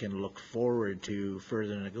we can look forward to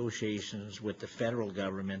further negotiations with the federal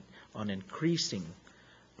government on increasing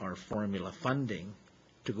our formula funding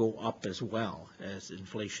to go up as well as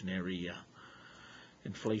inflationary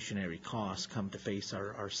costs come to face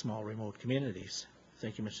our small remote communities?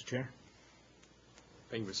 Thank you, Mr. Chair.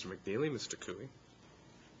 Thank you, Mr. McNeely. Mr. Cooey.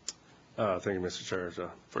 Thank you, Mr.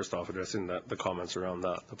 Chair. First off, addressing the comments around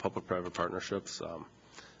the public-private partnerships.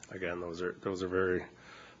 Again, those are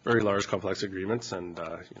very large, complex agreements, and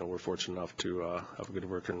we're fortunate enough to have a good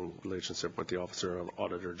working relationship with the Officer of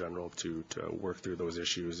Auditor General to work through those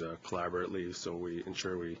issues collaboratively. So we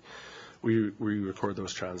ensure we record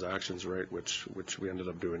those transactions, right, which we ended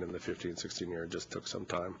up doing in the 15-16 year. It just took some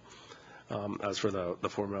time. As for the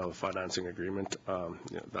formula of financing agreement,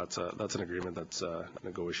 that's an agreement that's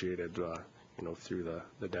negotiated, through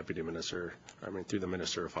the deputy minister, through the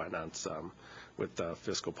Minister of Finance, with the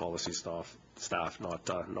fiscal policy staff,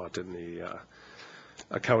 not in the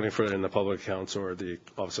accounting for in the public accounts or the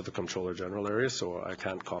Office of the Comptroller General area. So I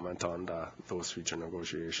can't comment on those future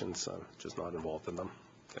negotiations. Just not involved in them.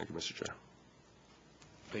 Thank you, Mr. Chair.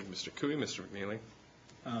 Thank you, Mr. Cooey. Mr. McNeely.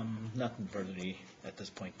 Nothing further at this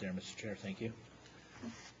point there, Mr. Chair. Thank you.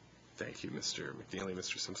 Thank you, Mr. McNeely.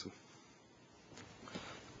 Mr. Simpson.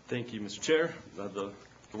 Thank you, Mr. Chair. The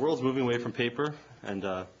world's moving away from paper, and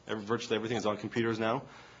virtually everything is on computers now.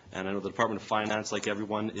 And I know the Department of Finance, like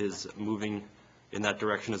everyone, is moving in that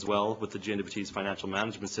direction as well with the GNWT's financial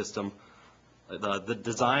management system. The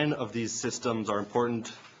design of these systems are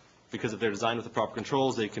important because if they're designed with the proper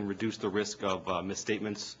controls, they can reduce the risk of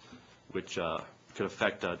misstatements, which could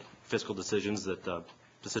affect fiscal decisions that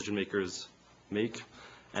decision makers make.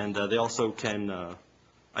 And they also can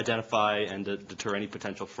identify and deter any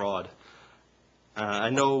potential fraud. I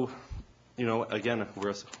know, again,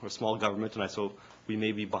 we're a small government, and so we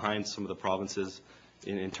may be behind some of the provinces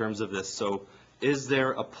in terms of this. So is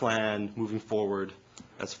there a plan moving forward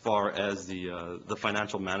as far as the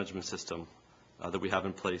financial management system that we have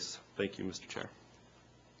in place? Thank you, Mr. Chair.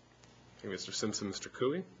 Thank you, Mr. Simpson. Mr.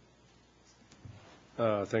 Cooey.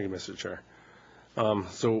 Thank you, Mr. Chair.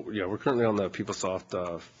 We're currently on the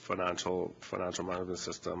PeopleSoft financial management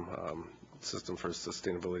system for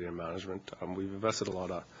sustainability and management. We've invested a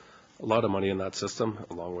lot of money in that system,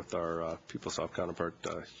 along with our PeopleSoft counterpart,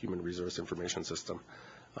 human resource information system.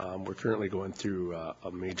 We're currently going through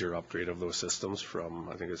a major upgrade of those systems from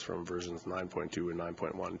versions 9.2 and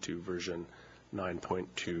 9.1 to version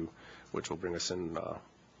 9.2, which will bring us in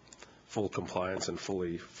full compliance and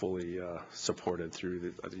fully supported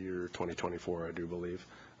through the year 2024, I do believe.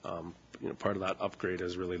 Part of that upgrade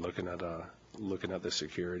is really looking at the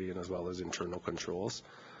security and as well as internal controls.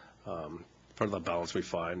 Part of the balance we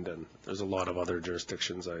find, and there's a lot of other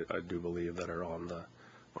jurisdictions I do believe that are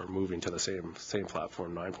or moving to the same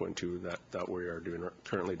platform 9.2 that we are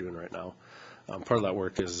currently doing right now. Part of that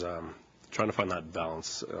work is trying to find that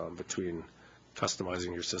balance between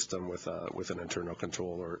customizing your system with an internal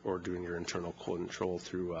control or doing your internal control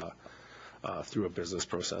through through a business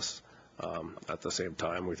process. At the same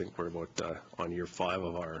time, we think we're about on year 5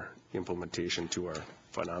 of our implementation to our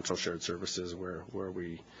financial shared services, where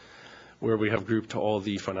we have grouped all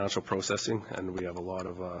the financial processing, and we have a lot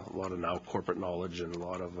of now corporate knowledge and a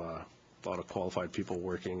lot of qualified people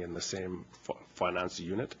working in the same finance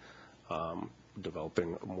unit,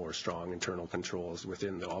 developing more strong internal controls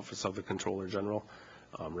within the Office of the Controller General,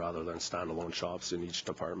 rather than standalone shops in each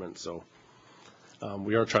department. So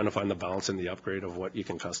we are trying to find the balance in the upgrade of what you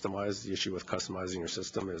can customize. The issue with customizing your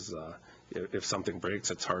system is if something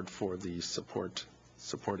breaks, it's hard for the support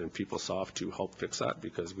in PeopleSoft to help fix that,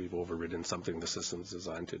 because we've overridden something the system's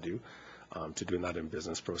designed to do, to doing that in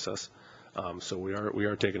business process. So we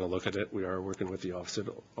are taking a look at it. We are working with the Office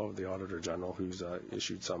of the Auditor General, who's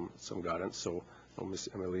issued some guidance. So Ms.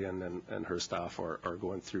 Emily and her staff are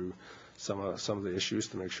going through some of the issues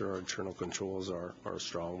to make sure our internal controls are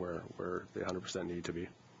strong where they 100% need to be.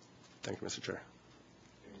 Thank you, Mr. Chair.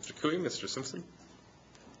 Mr. Cooey, Mr. Simpson.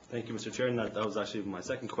 Thank you, Mr. Chair. And that was actually my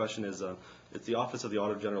second question is, it's the Office of the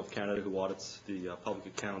Auditor General of Canada who audits the public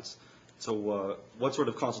accounts. So what sort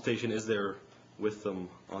of consultation is there with them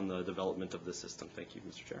on the development of this system? Thank you,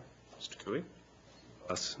 Mr. Chair. Mr. Cooey.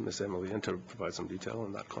 Ask Ms. Emily to provide some detail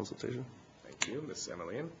on that consultation. Thank you, Ms.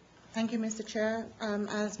 Emily. Thank you, Mr. Chair.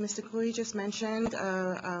 As Mr. Cooey just mentioned,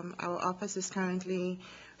 our office is currently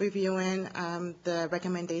reviewing the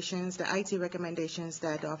recommendations, the IT recommendations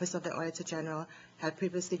that the Office of the Auditor General had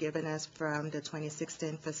previously given us from the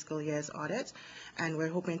 2016 fiscal year's audit, and we're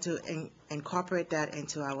hoping to incorporate that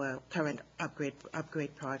into our current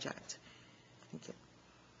upgrade project. Thank you.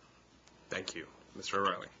 Thank you. Mr.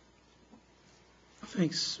 O'Reilly.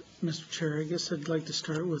 Thanks, Mr. Chair. I guess I'd like to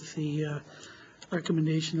start with the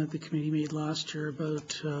recommendation that the committee made last year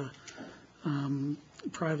about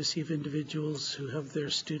privacy of individuals who have their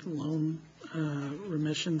student loan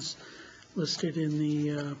remissions listed in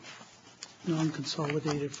the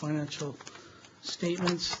non-consolidated financial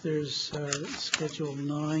statements. There's Schedule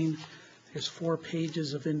 9. There's 4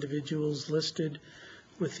 pages of individuals listed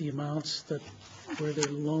with the amounts where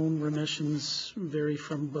their loan remissions vary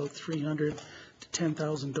from about $300 to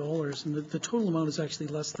 $10,000, and the total amount is actually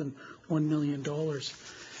less than $1 million.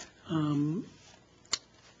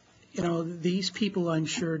 You know, these people, I'm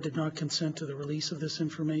sure, did not consent to the release of this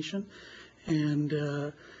information,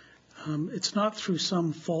 and it's not through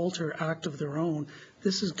some fault or act of their own.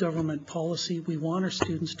 This is government policy. We want our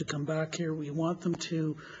students to come back here. We want them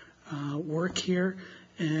to work here,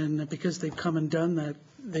 and because they've come and done that,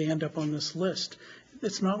 they end up on this list.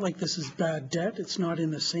 It's not like this is bad debt. It's not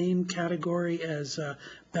in the same category as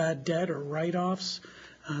bad debt or write-offs.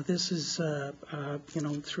 This is, you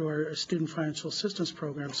know, through our student financial assistance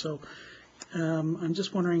program. So I'm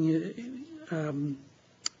just wondering,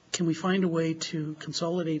 can we find a way to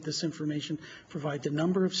consolidate this information, provide the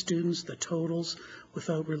number of students, the totals,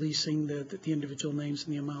 without releasing the individual names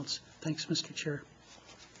and the amounts? Thanks, Mr. Chair.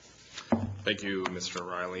 Thank you, Mr.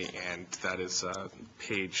 O'Reilly, and that is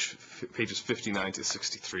pages 59 to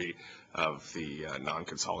 63 of the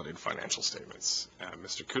non-consolidated financial statements.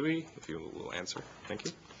 Mr. Cooey, if you will answer. Thank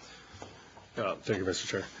you. Thank you, Mr.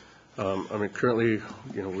 Chair. I mean, currently,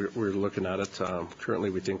 you know, we're looking at it. Currently,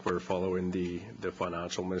 we think we're following the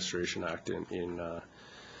Financial Administration Act in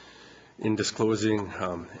disclosing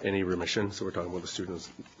any remission. So we're talking about the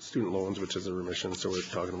student loans, which is a remission. So we're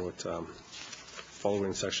talking about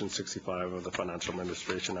following Section 65 of the Financial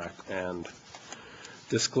Administration Act and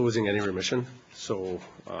disclosing any remission. So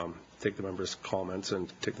take the members' comments and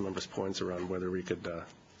take the members' points around whether we could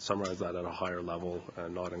summarize that at a higher level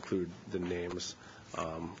and not include the names.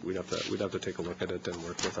 We'd have to take a look at it and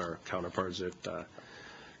work with our counterparts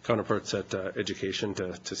at education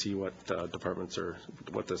to see what departments or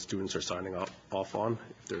what the students are signing off on,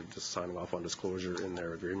 if they're just signing off on disclosure in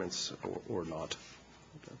their agreements or not.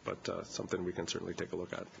 But something we can certainly take a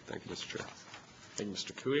look at. Thank you, Mr. Chair. Thank you,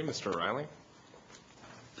 Mr. Cooey. Mr. O'Reilly.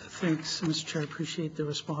 Thanks, Mr. Chair. I appreciate the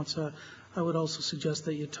response. I would also suggest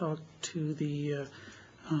that you talk to the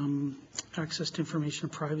Access to Information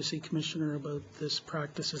and Privacy Commissioner about this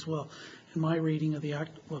practice as well. In my reading of the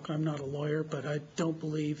Act, look, I'm not a lawyer, but I don't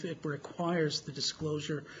believe it requires the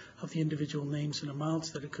disclosure of the individual names and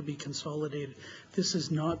amounts, that it could be consolidated. This is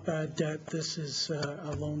not bad debt. This is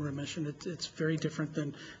a loan remission. It's very different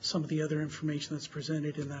than some of the other information that's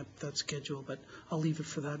presented in that schedule, but I'll leave it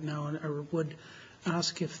for that now. And I would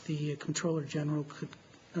ask if the Comptroller General could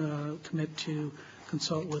commit to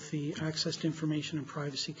consult with the Access to Information and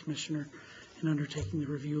Privacy Commissioner in undertaking the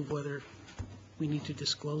review of whether we need to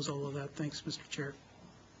disclose all of that. Thanks, Mr. Chair.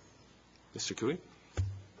 Mr. Cooey.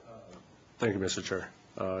 Thank you, Mr. Chair.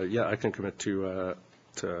 Yeah, I can commit to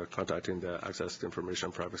to contacting the Access to Information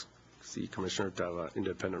and Privacy Commissioner to have an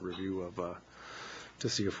independent review of, to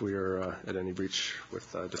see if we are at any breach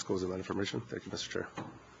with disclosing that information. Thank you, Mr. Chair.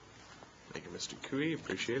 Thank you, Mr. Cooey.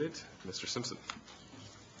 Appreciate it. Mr. Simpson.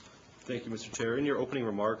 Thank you, Mr. Chair. In your opening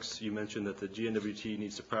remarks, you mentioned that the GNWT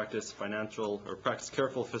needs to practice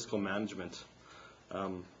careful fiscal management.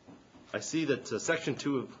 I see that Section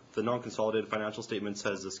 2 of the non-consolidated financial statements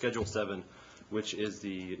has a Schedule 7, which is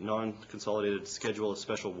the non-consolidated schedule of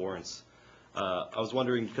special warrants. I was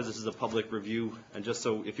wondering, because this is a public review, and just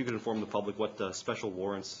so if you could inform the public what the special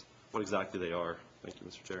warrants, what exactly they are. Thank you,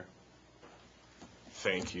 Mr. Chair.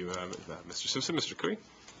 Thank you, Mr. Simpson. Mr. Cooey.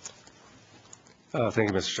 Thank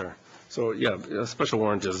you, Mr. Chair. So, yeah, a special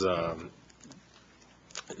warrant is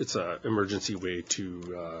it's an emergency way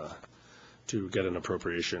to get an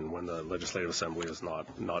appropriation when the Legislative Assembly is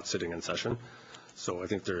not sitting in session. So I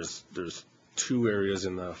think there's two areas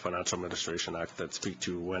in the Financial Administration Act that speak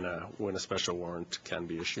to when a special warrant can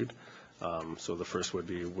be issued. So the first would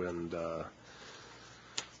be when the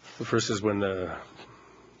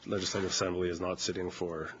Legislative Assembly is not sitting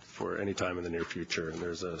for any time in the near future, and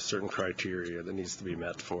there's a certain criteria that needs to be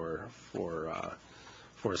met for a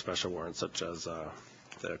special warrant, such as the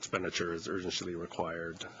expenditure is urgently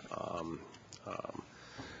required,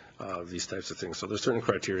 these types of things. So there's certain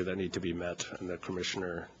criteria that need to be met, and the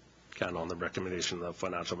Commissioner can, on the recommendation of the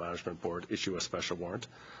Financial Management Board, issue a special warrant.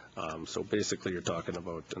 So basically, you're talking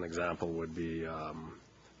about, an example would be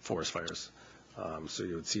forest fires. So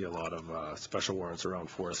you would see a lot of special warrants around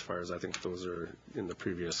forest fires. I think those are, in the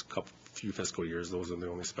previous few fiscal years, those are the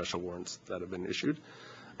only special warrants that have been issued.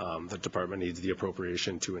 The department needs the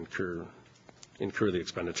appropriation to incur the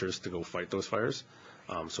expenditures to go fight those fires.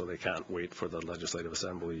 So they can't wait for the Legislative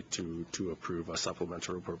Assembly to approve a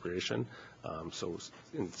supplemental appropriation. So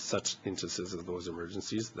in such instances of those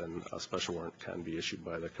emergencies, then a special warrant can be issued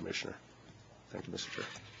by the Commissioner. Thank you, Mr. Chair.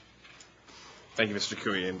 Thank you, Mr.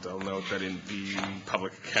 Cooey, and I'll note that in the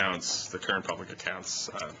public accounts, the current public accounts,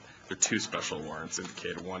 there are two special warrants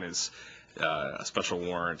indicated. One is a special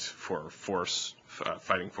warrant for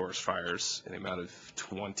fighting forest fires in the amount of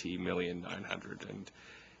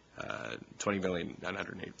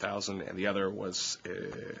 $20,908,000, and the other was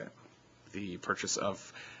the purchase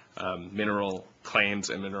of mineral claims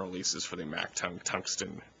and mineral leases for the Mactung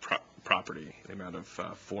tungsten property in the amount of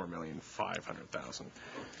 $4,500,000.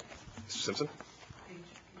 Mr. Simpson?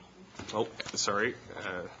 Oh, sorry.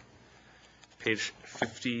 Page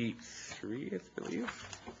 53, I believe.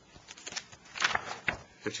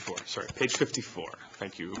 54, sorry. Page 54.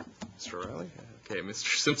 Thank you, Mr. O'Reilly. Okay,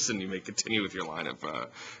 Mr. Simpson, you may continue with your line of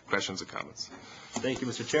questions and comments. Thank you,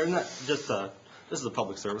 Mr. Chair. And this is a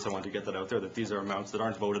public service. I wanted to get that out there, that these are amounts that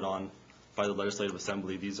aren't voted on by the Legislative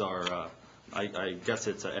Assembly. These are, I guess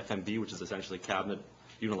it's a FMB, which is essentially Cabinet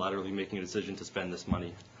unilaterally making a decision to spend this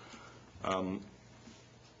money.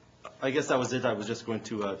 I guess that was it. I was just going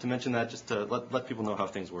to mention that, just to let people know how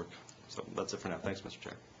things work. So that's it for now. Thanks, Mr.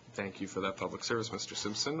 Chair. Thank you for that public service, Mr.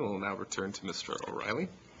 Simpson. We'll now return to Mr. O'Reilly.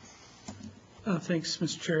 Thanks,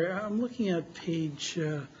 Mr. Chair. I'm looking at page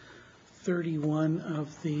 31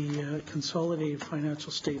 of the consolidated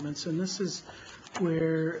financial statements, and this is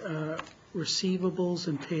where receivables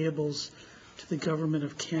and payables to the Government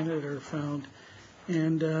of Canada are found.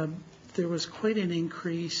 And there was quite an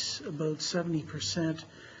increase, about 70%,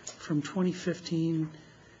 from 2015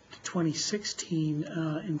 to 2016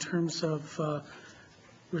 in terms of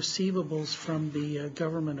receivables from the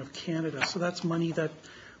Government of Canada. So that's money that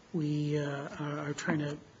we are trying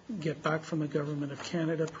to get back from the Government of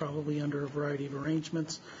Canada, probably under a variety of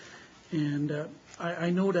arrangements. And I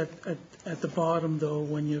note at the bottom, though,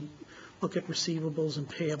 when you look at receivables and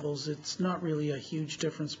payables, it's not really a huge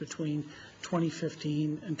difference between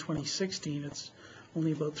 2015 and 2016. It's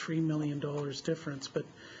only about $3 million difference. But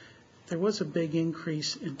there was a big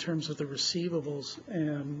increase in terms of the receivables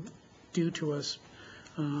due to us,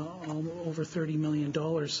 over $30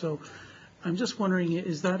 million. So I'm just wondering,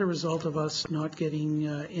 is that a result of us not getting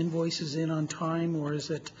invoices in on time, or is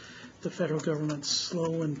it the federal government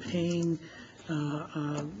slow in paying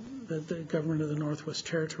the government of the Northwest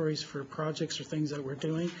Territories for projects or things that we're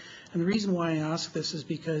doing? And the reason why I ask this is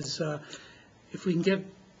because if we can get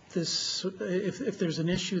this, if there's an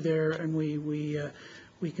issue there and we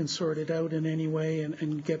can sort it out in any way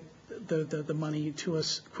and get the money to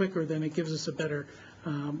us quicker, then it gives us a better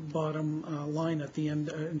bottom line at the end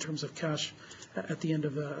in terms of cash at the end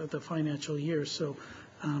of the financial year. So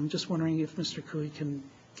I'm just wondering if Mr. Cooey can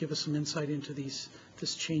give us some insight into this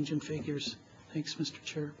change in figures. Thanks, Mr.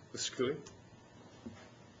 Chair. Mr. Cooey?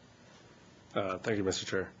 Thank you, Mr.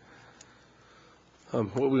 Chair.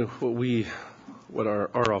 What what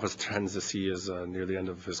our office tends to see is near the end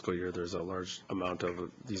of the fiscal year, there's a large amount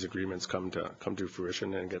of these agreements come to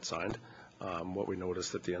fruition and get signed. What we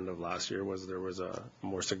noticed at the end of last year was there was a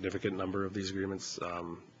more significant number of these agreements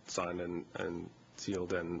signed and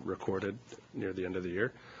sealed and recorded near the end of the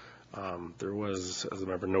year. There was, as the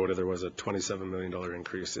member noted, there was a $27 million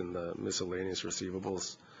increase in the miscellaneous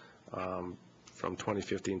receivables from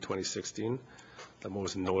 2015-2016. The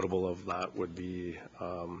most notable of that would be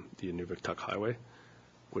the Inuvik-Tuk Highway,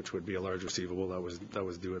 which would be a large receivable that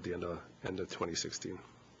was due at the end of 2016.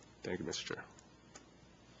 Thank you, Mr. Chair.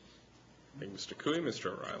 Thank you, Mr. Cooey.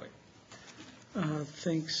 Mr. O'Reilly.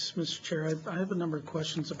 Thanks, Mr. Chair. I have a number of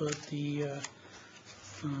questions about the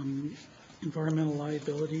environmental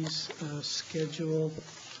liabilities schedule,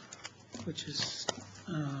 which is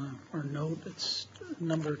our note. It's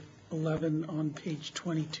number 11 on page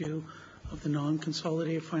 22 of the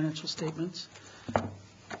non-consolidated financial statements.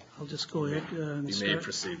 I'll just go ahead and You start. may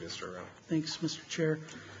proceed, Mr. O'Reilly. Thanks, Mr. Chair.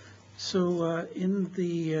 So in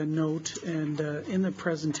the note and in the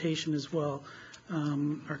presentation as well,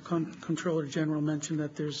 our Comptroller General mentioned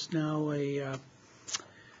that there's now a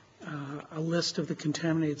list of the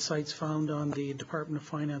contaminated sites found on the Department of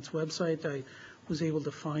Finance website. I was able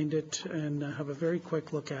to find it and have a very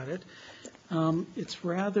quick look at it. It's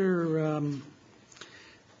rather,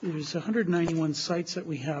 there's 191 sites that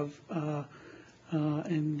we have,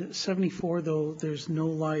 and 74, though, there's no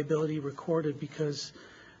liability recorded because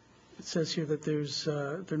it says here that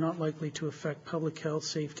they're not likely to affect public health,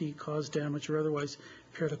 safety, cause damage, or otherwise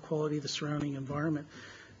impair the quality of the surrounding environment.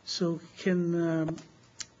 So can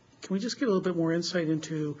we just get a little bit more insight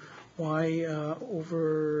into why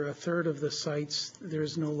over a third of the sites there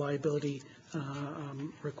is no liability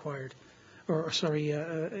required, or sorry,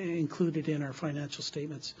 included in our financial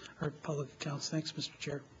statements, our public accounts? Thanks, Mr.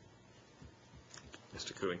 Chair.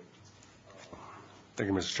 Mr. Cooey. Thank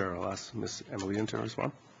you, Mr. Chair. I'll ask Ms. Emilian to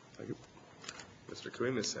respond. Thank you. Mr.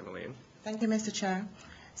 Cooey, Ms. Emilian. Thank you, Mr. Chair.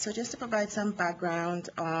 So just to provide some background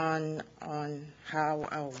on how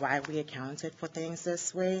or why we accounted for things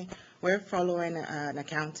this way, we're following an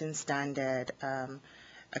accounting standard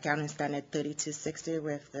 3260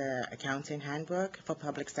 with the accounting handbook for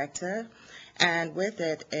public sector. And with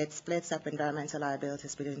it, it splits up environmental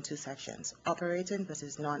liabilities between two sections, operating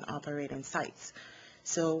versus non-operating sites.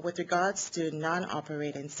 So with regards to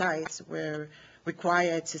non-operating sites, we're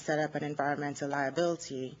required to set up an environmental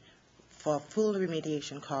liability for full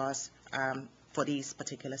remediation costs for these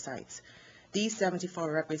particular sites. These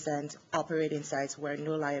 74 represent operating sites where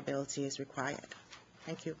no liability is required.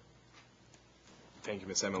 Thank you. Thank you,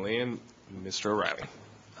 Ms. Emilian. Mr. O'Reilly.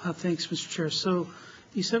 Thanks, Mr. Chair. So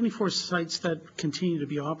these 74 sites that continue to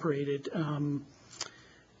be operated,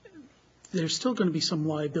 there's still going to be some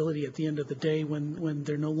liability at the end of the day when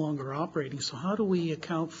they're no longer operating. So how do we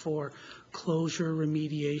account for closure,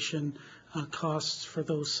 remediation costs for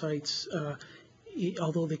those sites,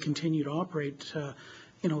 although they continue to operate?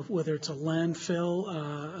 Whether it's a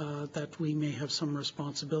landfill that we may have some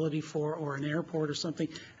responsibility for, or an airport or something,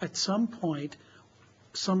 at some point,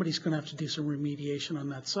 somebody's going to have to do some remediation on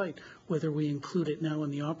that site, whether we include it now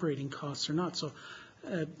in the operating costs or not. So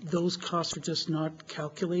those costs are just not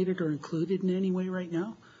calculated or included in any way right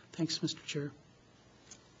now? Thanks, Mr. Chair.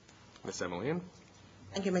 Ms. Emilian.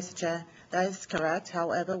 Thank you, Mr. Chair. That is correct.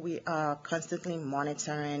 However, we are constantly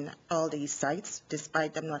monitoring all these sites,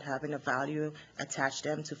 despite them not having a value attached to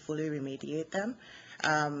them to fully remediate them.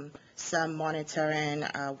 Some monitoring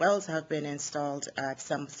wells have been installed at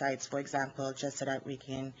some sites, for example, just so that we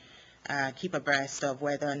can keep abreast of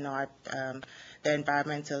whether or not the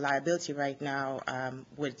environmental liability right now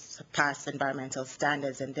would surpass environmental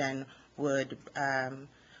standards and then would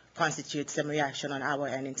constitute some reaction on our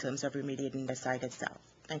end in terms of remediating the site itself.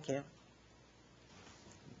 Thank you.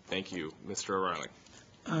 Thank you. Mr. O'Reilly.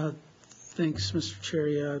 Thanks, Mr. Chair.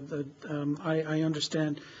 Yeah, I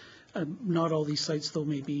understand not all these sites, though,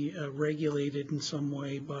 may be regulated in some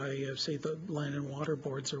way by, say, the land and water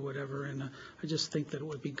boards or whatever, and I just think that it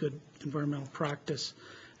would be good environmental practice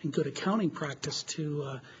and good accounting practice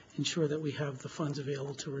to ensure that we have the funds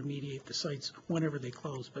available to remediate the sites whenever they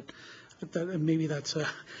close. But maybe that's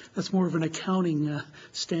more of an accounting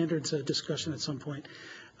standards discussion at some point.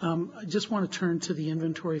 I just want to turn to the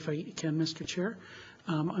inventory, if I can, Mr. Chair.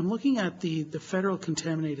 I'm looking at the federal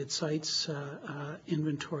contaminated sites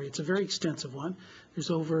inventory. It's a very extensive one. There's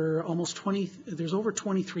over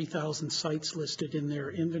 23,000 sites listed in their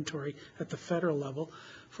inventory at the federal level.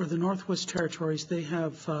 For the Northwest Territories, they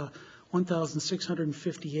have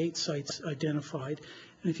 1,658 sites identified.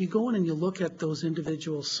 And if you go in and you look at those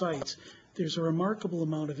individual sites, there's a remarkable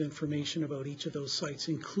amount of information about each of those sites,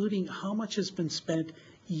 including how much has been spent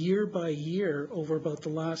year by year over about the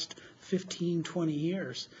last 15, 20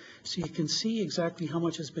 years. So you can see exactly how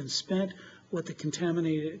much has been spent, what the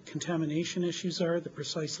contamination issues are, the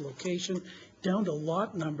precise location, down to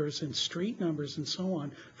lot numbers and street numbers and so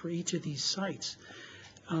on for each of these sites.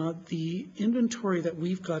 The inventory that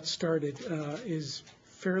we've got started is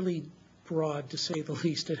fairly broad, to say the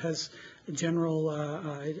least. It has a general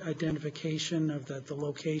identification of the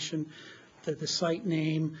location, the site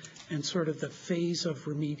name, and sort of the phase of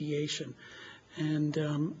remediation.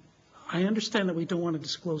 And I understand that we don't want to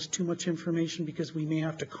disclose too much information because we may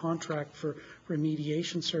have to contract for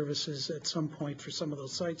remediation services at some point for some of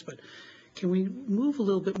those sites, but can we move a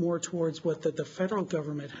little bit more towards what the federal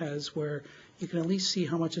government has, where you can at least see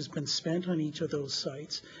how much has been spent on each of those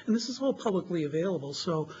sites? And this is all publicly available,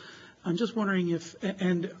 so I'm just wondering if,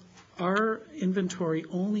 and our inventory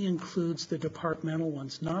only includes the departmental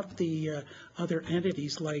ones, not the other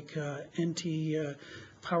entities like NT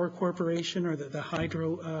Power Corporation or the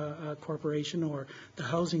Hydro Corporation or the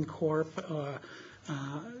Housing Corp,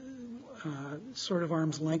 sort of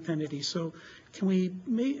arm's length entities. So can we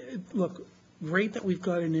look, great that we've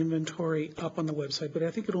got an inventory up on the website, but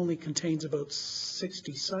I think it only contains about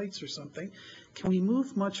 60 sites or something. Can we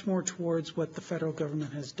move much more towards what the federal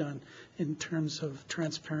government has done in terms of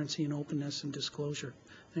transparency and openness and disclosure?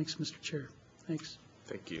 Thanks, Mr. Chair. Thanks.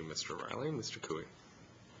 Thank you, Mr. Riley. Mr. Cooey.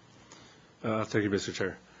 Thank you, Mr.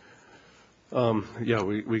 Chair. Yeah,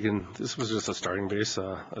 we can, this was just a starting base,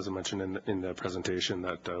 as I mentioned in the presentation,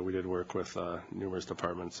 that we did work with numerous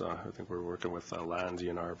departments. I think we're working with Lands,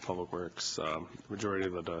 ENR, Public Works, majority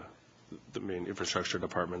of the main infrastructure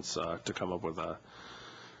departments to come up with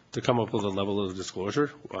a level of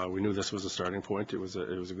disclosure. We knew this was a starting point. It was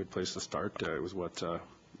a good place to start. It was what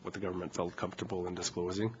the government felt comfortable in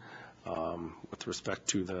disclosing. With respect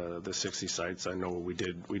to the 60 sites, I know we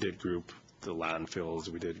did group the landfills,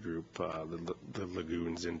 we did group the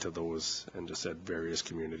lagoons into those and just said various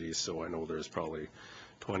communities. So I know there's probably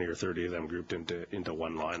 20 or 30 of them grouped into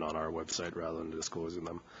one line on our website rather than disclosing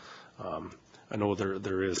them. I know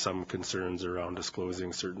there is some concerns around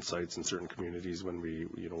disclosing certain sites in certain communities when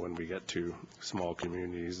we get to small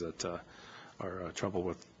communities that are trouble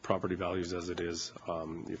with property values as it is.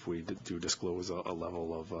 If we do disclose a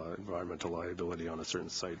level of environmental liability on a certain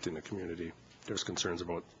site in a community, there's concerns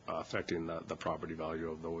about affecting the property value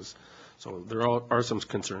of those. So there are some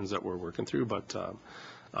concerns that we're working through, but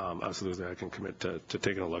absolutely I can commit to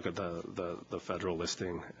taking a look at the federal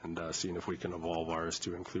listing and seeing if we can evolve ours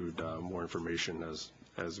to include more information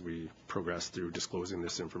as we progress through disclosing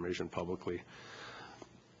this information publicly.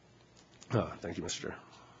 Thank you, Mr. Chair.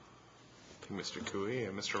 Mr. Cooey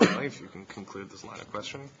and Mr. Riley, if you can conclude this line of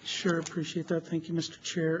questioning. Sure, appreciate that. Thank you, Mr.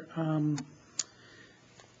 Chair.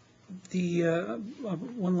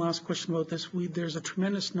 One last question about this. There's a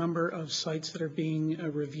tremendous number of sites that are being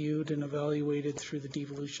reviewed and evaluated through the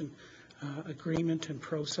devolution agreement and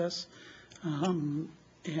process. And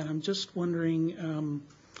I'm just wondering,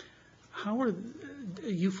 how are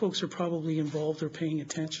you folks are probably involved or paying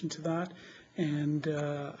attention to that? And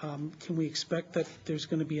can we expect that there's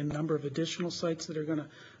going to be a number of additional sites that are going to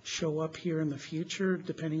show up here in the future,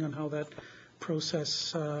 depending on how that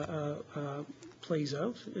process plays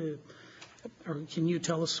out? Or can you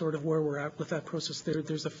tell us sort of where we're at with that process?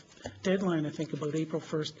 There's a deadline, I think, about April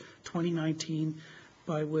 1st, 2019,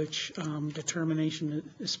 by which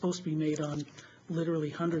determination is supposed to be made on literally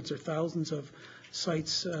hundreds or thousands of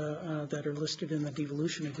sites that are listed in the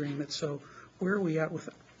devolution agreement. So where are we at with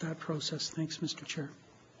that process? Thanks, Mr. Chair.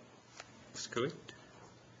 Mr. Cooey.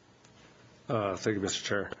 Thank you, Mr.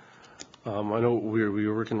 Chair. I know we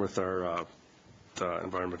were working with our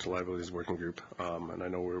Environmental Liabilities Working Group, and I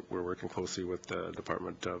know we're working closely with the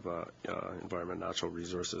Department of Environment and Natural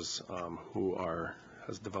Resources, who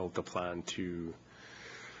has developed a plan to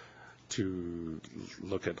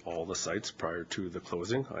look at all the sites prior to the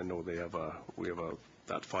closing. I know we have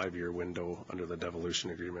that 5-year window under the devolution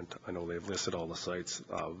agreement. I know they've listed all the sites.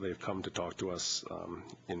 They've come to talk to us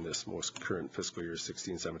in this most current fiscal year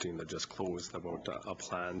 16-17 that just closed about a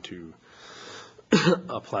plan to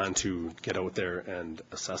get out there and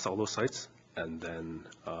assess all those sites, and then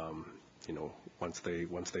once they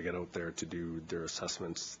get out there to do their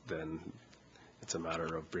assessments, then it's a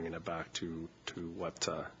matter of bringing it back to what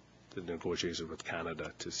the negotiations with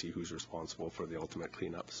Canada to see who's responsible for the ultimate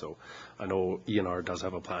cleanup. So I know ENR does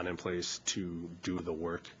have a plan in place to do the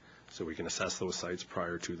work so we can assess those sites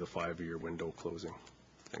prior to the 5-year window closing.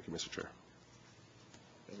 Thank you, Mr. Chair.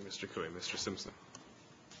 Thank you, Mr. Cooey. Mr. Simpson.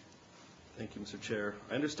 Thank you, Mr. Chair.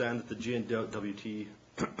 I understand that the GNWT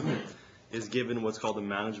is given what's called a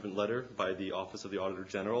management letter by the Office of the Auditor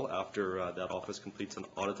General after that office completes an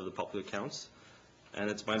audit of the public accounts. And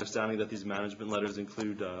it's my understanding that these management letters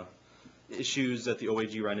include issues that the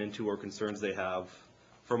OAG ran into or concerns they have.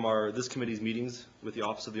 From this committee's meetings with the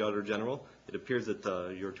Office of the Auditor General, it appears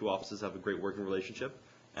that your two offices have a great working relationship,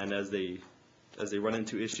 and as they run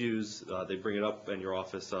into issues, they bring it up, and your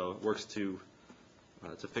office works to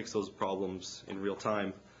fix those problems in real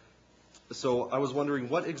time. So I was wondering,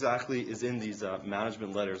 what exactly is in these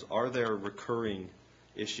management letters? Are there recurring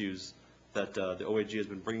issues that the OAG has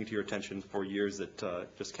been bringing to your attention for years that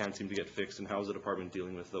just can't seem to get fixed, and how is the department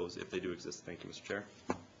dealing with those if they do exist? Thank you, Mr. Chair.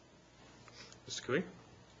 Mr. Cooey?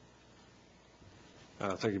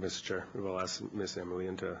 Thank you, Mr. Chair. We will ask Ms.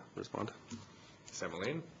 Emmeline to respond. Ms.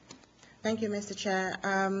 Emmeline? Thank you, Mr. Chair.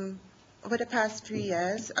 Over the past 3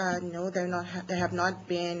 years, no, there have not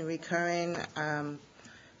been recurring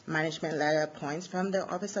management letter points from the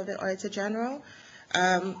Office of the Auditor General.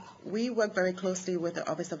 We work very closely with the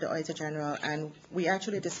Office of the Auditor General, and we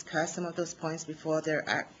actually discuss some of those points before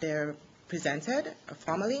they're presented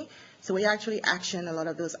formally. So we actually action a lot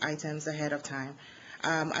of those items ahead of time.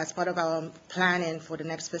 As part of our planning for the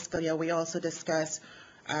next fiscal year, we also discuss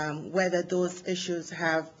whether those issues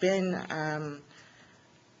have been,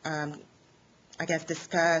 I guess,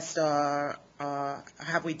 discussed or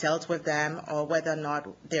have we dealt with them, or whether or not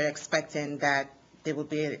they're expecting that there will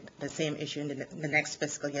be the same issue in the next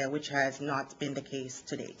fiscal year, which has not been the case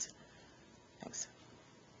to date. Thanks.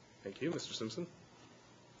 Thank you. Mr. Simpson?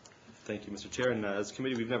 Thank you, Mr. Chair. And as a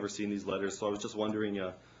committee, we've never seen these letters, so I was just wondering,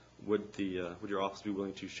 would your office be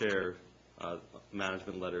willing to share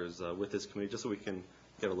management letters with this committee, just so we can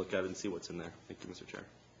get a look at it and see what's in there? Thank you, Mr. Chair.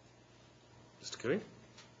 Mr. Cooey?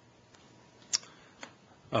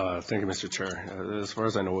 Thank you, Mr. Chair. As far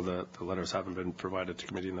as I know, the letters haven't been provided to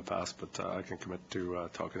committee in the past, but I can commit to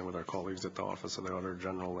talking with our colleagues at the Office of the Auditor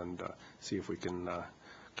General and see if we can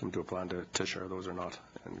come to a plan to share those or not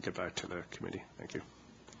and get back to the committee. Thank you.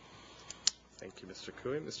 Thank you, Mr.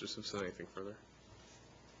 Cooey. Mr. Simpson, anything further?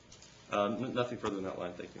 Nothing further than that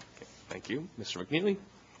line. Thank you. Okay. Thank you. Mr. McNeely?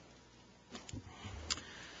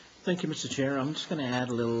 Thank you, Mr. Chair. I'm just going to add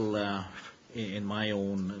a little in my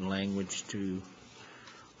own language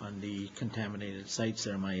on the contaminated sites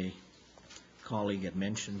there. My colleague had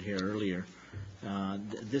mentioned here earlier.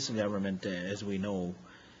 This government, as we know,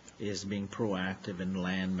 is being proactive in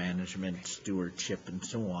land management, stewardship, and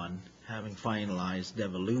so on, having finalized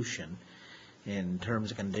devolution in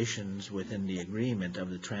terms and conditions within the agreement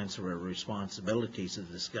of the transfer of responsibilities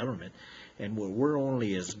of this government. And we're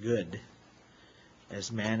only as good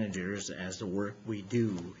as managers as the work we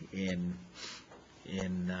do in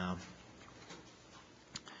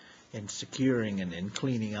securing and in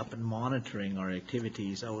cleaning up and monitoring our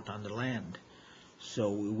activities out on the land.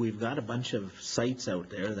 So we've got a bunch of sites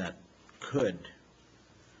out there that could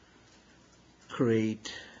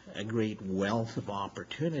create a great wealth of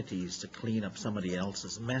opportunities to clean up somebody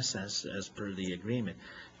else's mess as per the agreement.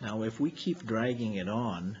 Now, if we keep dragging it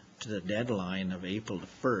on to the deadline of April the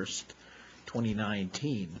 1st,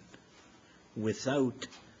 2019, without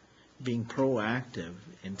being proactive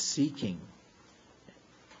in seeking,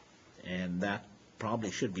 and that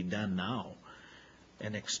probably should be done now,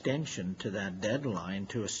 an extension to that deadline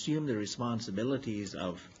to assume the responsibilities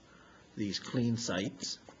of these clean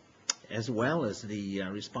sites, as well as the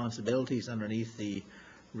responsibilities underneath the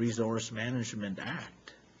Resource Management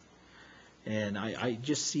Act. And I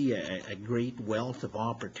just see a great wealth of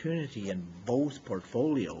opportunity in both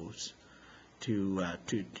portfolios to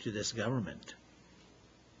this government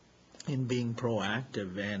in being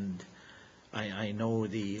proactive. And I know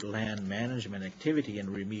the land management activity and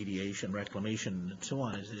remediation, reclamation, and so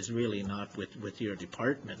on is really not with your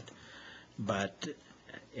department, but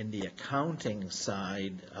in the accounting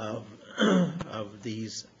side of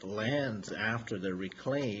these lands after they're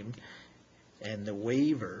reclaimed and the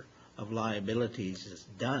waiver of liabilities is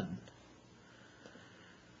done,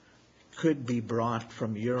 could be brought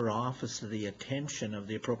from your office to the attention of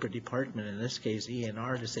the appropriate department, in this case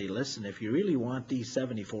ENR, to say, listen, if you really want these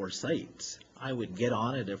 74 sites, I would get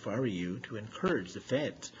on it if I were you to encourage the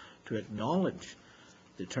feds to acknowledge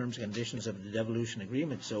the terms and conditions of the devolution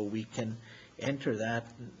agreement so we can enter that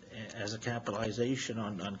as a capitalization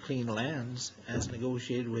on clean lands as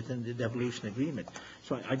negotiated within the devolution agreement.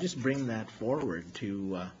 So I just bring that forward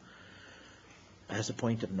to as a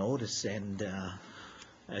point of notice. And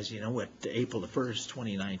as you know, April the 1st,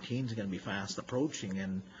 2019 is going to be fast approaching,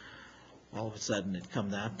 and all of a sudden it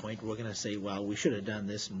come that point, we're going to say, well, we should have done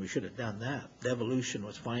this and we should have done that. Devolution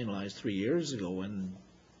was finalized 3 years ago, and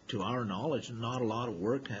to our knowledge, not a lot of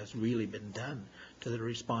work has really been done to the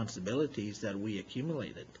responsibilities that we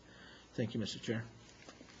accumulated. Thank you, Mr. Chair.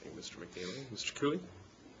 Thank you, Mr. McNeely. Mr. Cooley?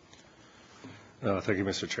 Thank you,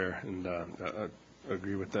 Mr. Chair, and I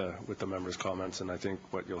agree with the members' comments. And I think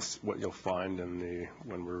what you'll find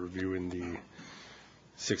when we're reviewing the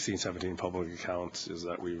 16-17 public accounts is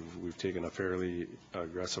that we've taken a fairly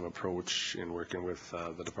aggressive approach in working with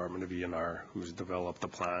the Department of E&R, who's developed a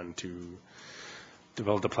plan to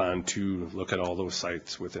look at all those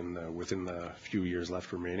sites within the few years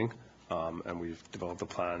left remaining. And we've developed a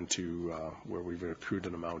plan to where we've accrued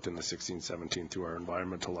an amount in the 16-17 through our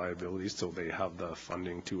environmental liabilities, so they have the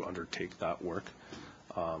funding to undertake that work.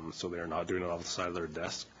 So they're not doing it off the side of their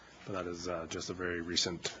desk. But that is just a very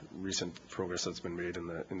recent progress that's been made in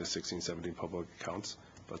the 16-17 public accounts.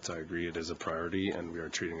 But I agree it is a priority, and we are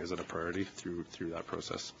treating it as a priority through that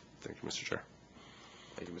process. Thank you, Mr. Chair.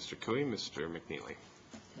 Thank you, Mr. Cooley. Mr. McNeely?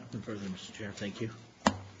 Nothing further, Mr. Chair. Thank you.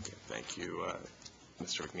 Thank you,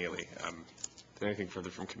 Mr. McNeely. Anything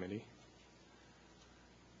further from committee?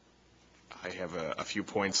 I have a few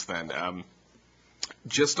points then.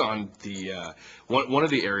 Just on the one of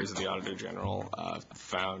the areas of the Auditor General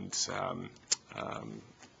found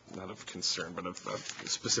not of concern, but of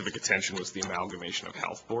specific attention was the amalgamation of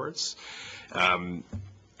health boards. And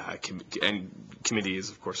committee is,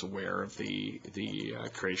 of course, aware of the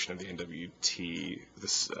creation of the NWT,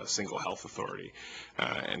 this single health authority,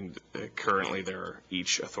 and currently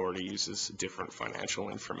each authority uses different financial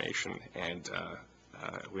information, and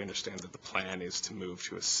we understand that the plan is to move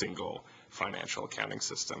to a single financial accounting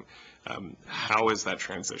system. How is that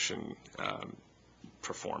transition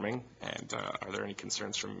performing, and are there any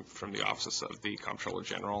concerns from the Office of the Comptroller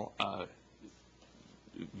General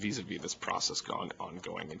vis-a-vis this process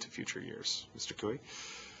ongoing into future years? Mr. Cooey?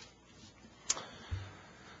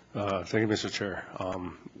 Thank you, Mr. Chair.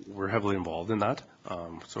 We're heavily involved in that.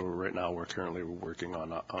 So right now we're currently working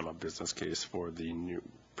on a business case for the new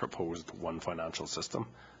proposed one financial system.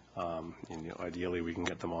 And, ideally we can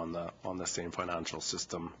get them on the same financial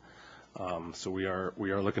system. So we are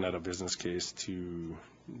looking at a business case to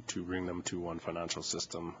bring them to one financial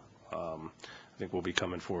system. I think we'll be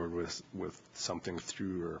coming forward with something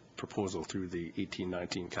or proposal through the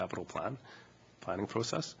 18-19 capital planning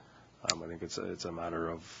process. I think it's a matter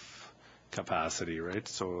of capacity, right?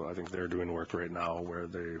 So I think they're doing work right now where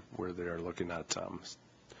they are looking at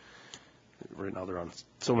right now they're on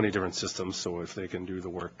so many different systems. So if they can do the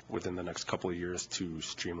work within the next couple of years to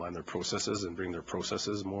streamline their processes and bring their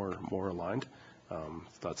processes more aligned,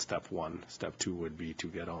 that's step one. Step two would be to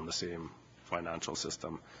get on the same financial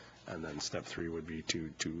system, and then step three would be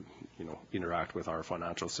to interact with our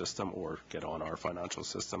financial system or get on our financial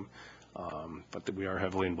system. But we are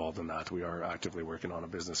heavily involved in that. We are actively working on a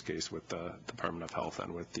business case with the Department of Health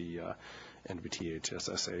and with the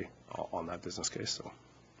NBTHSSA on that business case. So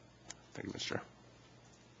thank you, Mr. Chair.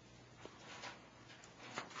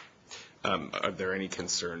 Are there any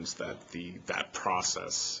concerns that that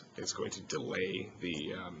process is going to delay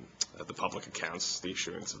the public accounts, the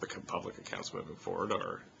issuance of the public accounts moving forward,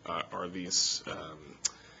 or are these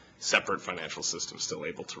separate financial systems still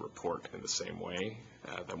able to report in the same way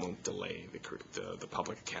that won't delay the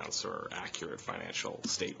public accounts or accurate financial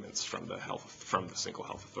statements from the single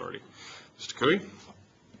health authority? Mr. Cooey?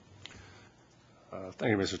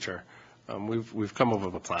 Thank you, Mr. Chair. We've come up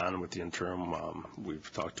with a plan with the interim.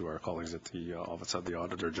 We've talked to our colleagues at the Office of the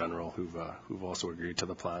Auditor General who've also agreed to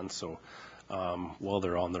the plan. So while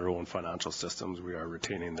they're on their own financial systems, we are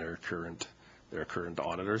retaining their current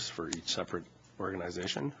auditors for each separate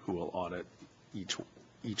organization who will audit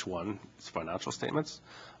each one's financial statements.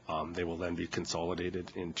 They will then be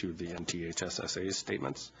consolidated into the NTHSSA's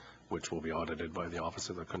statements, which will be audited by the Office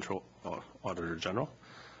of the Auditor General.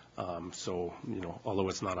 So, although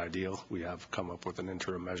it's not ideal, we have come up with an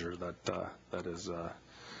interim measure that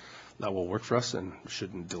will work for us and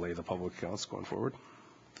shouldn't delay the public accounts going forward.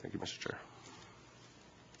 Thank you, Mr. Chair.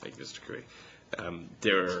 Thank you, Mr. Cooey.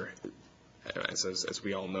 As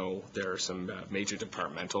we all know, there are some major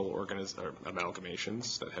departmental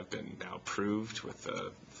amalgamations that have been now approved with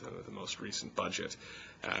the most recent budget,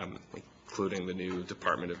 including the new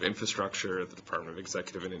Department of Infrastructure, the Department of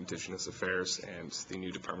Executive and Indigenous Affairs, and the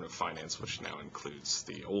new Department of Finance, which now includes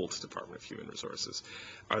the old Department of Human Resources.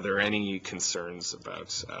 Are there any concerns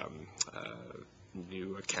about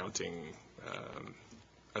new accounting?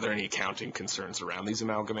 Are there any accounting concerns around these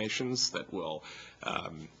amalgamations that will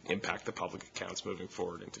impact the public accounts moving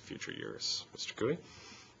forward into future years? Mr. Cooey?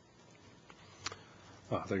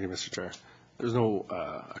 Thank you, Mr. Chair. There's no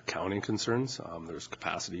accounting concerns. There's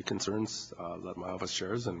capacity concerns that my office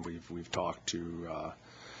shares, and we've talked to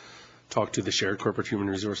talked to the shared corporate human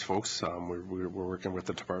resource folks. We're working with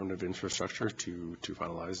the Department of Infrastructure to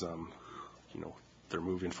finalize, they're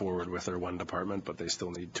moving forward with their one department, but they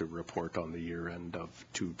still need to report on the year end of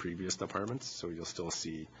 2 previous departments. So you'll still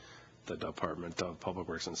see the Department of Public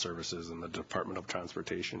Works and Services and the Department of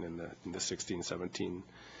Transportation in the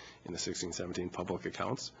 16-17 public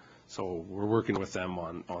accounts. So we're working with them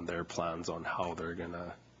on their plans on how they're going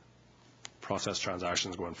to process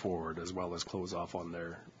transactions going forward, as well as close off on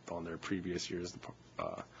their previous year's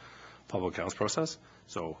public accounts process.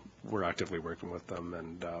 So we're actively working with them,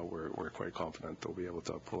 and we're quite confident they'll be able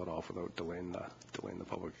to pull it off without delaying the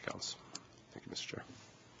public accounts. Thank you, Mr. Chair.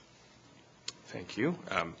 Thank you.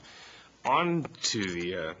 On to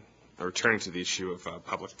the returning to the issue of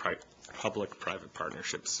public-private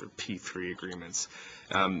partnerships, or P3 agreements.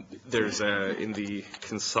 There's in the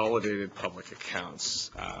consolidated public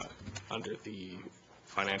accounts under the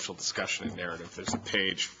financial discussion and narrative, there's a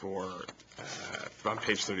page on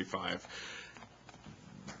page 35.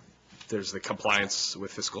 There's the compliance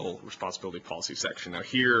with fiscal responsibility policy section. Now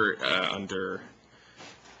here under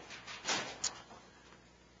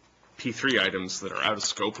P3 items that are out of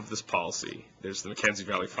scope of this policy, there's the Mackenzie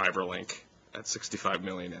Valley Fiber Link at $65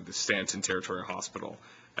 million and the Stanton Territorial Hospital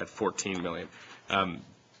at $14 million.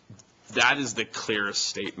 That is the clearest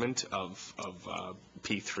statement of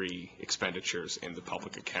P3 expenditures in the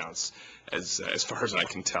public accounts, as far as I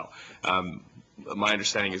can tell. My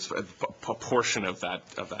understanding is a portion of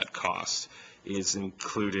that cost is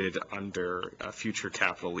included under future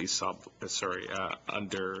capital lease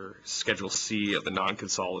under Schedule C of the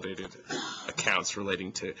non-consolidated accounts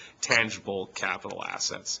relating to tangible capital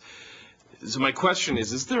assets. So my question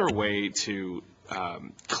is there a way to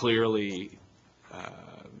clearly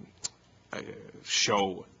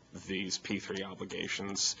show these P3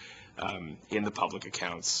 obligations in the public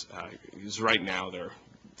accounts? Because right now they're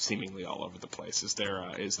seemingly all over the place. Is there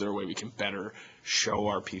a way we can better show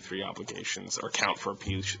our P3 obligations or account for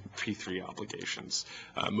P3 obligations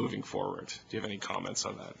moving forward? Do you have any comments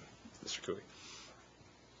on that, Mr. Cooey?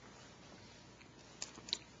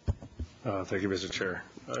 Thank you, Mr. Chair.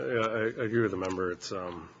 I agree with the member. It's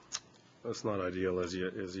not ideal, as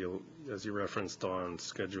you referenced on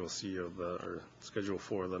Schedule C or Schedule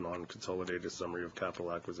 4 of the non-consolidated summary of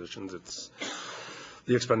capital acquisitions. It's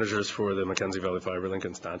the expenditures for the Mackenzie Valley Fiber Link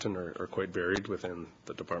and Stanton are quite varied within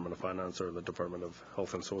the Department of Finance or the Department of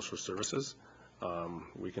Health and Social Services.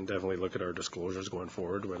 We can definitely look at our disclosures going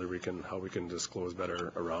forward, how we can disclose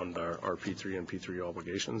better around our P3 and P3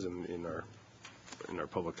 obligations in our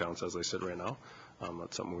public accounts, as I said right now.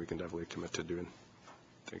 That's something we can definitely commit to doing.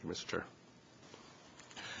 Thank you, Mr. Chair.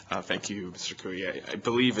 Thank you, Mr. Cooey. I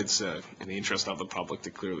believe it's in the interest of the public to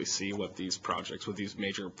clearly see what these projects, what these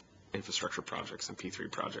major infrastructure projects and P3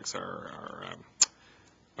 projects are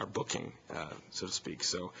booking, so to speak.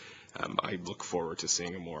 So I look forward to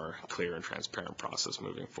seeing a more clear and transparent process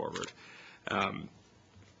moving forward.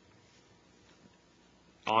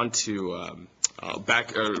 On to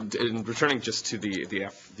returning just to the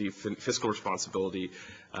fiscal responsibility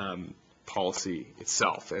policy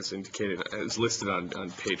itself, as indicated, as listed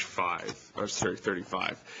on page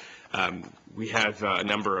 35. We have a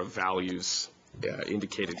number of values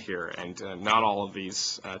indicated here, and not all of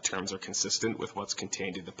these terms are consistent with what's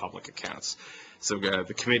contained in the public accounts. So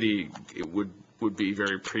the committee would be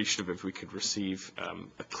very appreciative if we could receive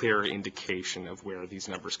a clearer indication of where these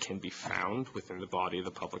numbers can be found within the body of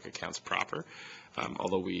the public accounts proper.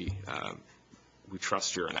 Although we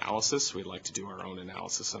trust your analysis, we'd like to do our own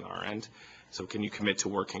analysis on our end. So can you commit to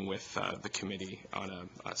working with the committee on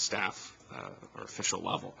a staff or official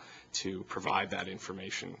level to provide that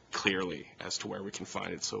information clearly as to where we can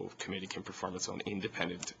find it, so committee can perform its own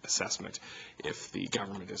independent assessment if the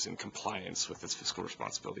government is in compliance with its fiscal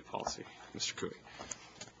responsibility policy? Mr. Cooey.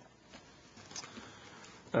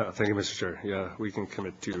 Thank you, Mr. Chair. Yeah, we can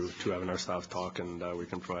commit to having our staff talk, and we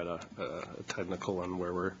can provide a technical on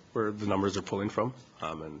where the numbers are pulling from,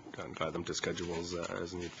 and guide them to schedules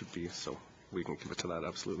as need to be. So we can commit to that,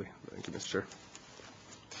 absolutely. Thank you, Mr. Chair.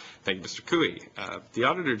 Thank you, Mr. Cooey. The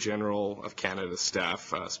Auditor General of Canada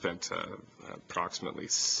staff spent approximately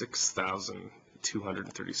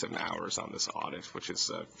 6,237 hours on this audit, which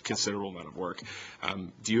is a considerable amount of work.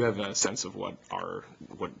 Do you have a sense of what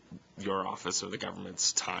your office or the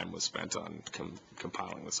government's time was spent on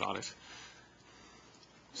compiling this audit?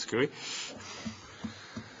 Mr. Cooey?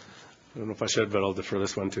 I don't know if I should, but I'll defer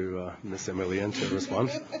this one to Ms. Emilian to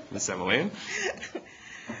respond. Ms. Emilian?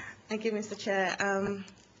 Thank you, Mr. Chair.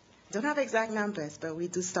 Don't have exact numbers, but we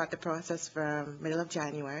do start the process from middle of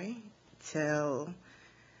January till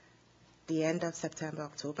the end of September,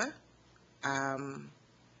 October.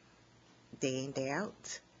 day in, day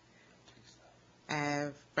out.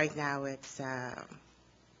 Right now, it's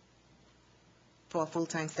 4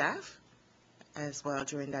 full-time staff as well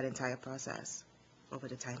during that entire process over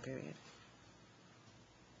the time period.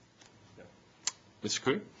 Mr.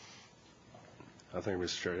 Cooey? Thank you,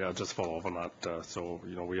 Mr. Chair. Yeah, just follow up on that. So,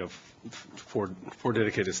 we have four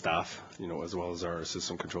dedicated staff, as well as our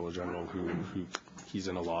Assistant Controller General, who he's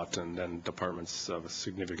in a lot, and then departments of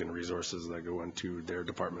significant resources that go into their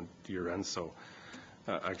department year end. So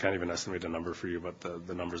I can't even estimate a number for you, but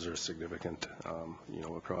the numbers are significant,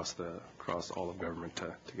 across all of government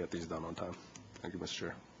to get these done on time. Thank you, Mr.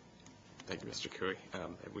 Chair. Thank you, Mr. Cooey.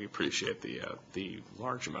 And we appreciate the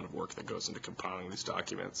large amount of work that goes into compiling these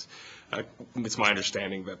documents. It's my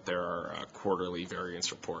understanding that there are quarterly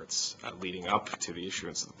variance reports leading up to the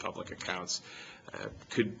issuance of the public accounts.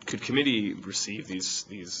 Could committee receive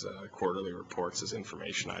these quarterly reports as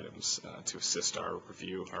information items to assist our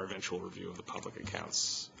eventual review of the public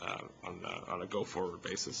accounts on a go-forward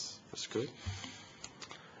basis, Mr. Cooey?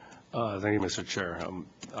 Thank you, Mr. Chair.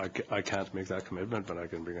 I can't make that commitment, but I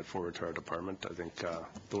can bring it forward to our department. I think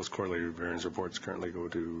those quarterly variance reports currently go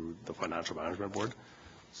to the Financial Management Board,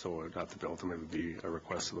 so it'd have to ultimately be a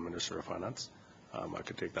request to the Minister of Finance. I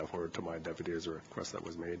could take that forward to my deputy as a request that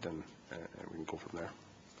was made, and we can go from there.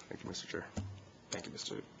 Thank you, Mr. Chair. Thank you,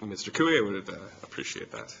 Mr. Cooey. I would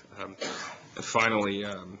appreciate that. And finally,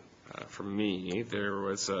 from me, there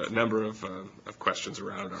was a number of questions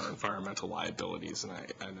around our environmental liabilities, and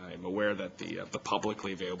I'm aware that the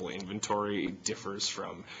publicly available inventory differs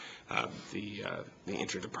from the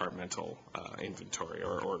interdepartmental inventory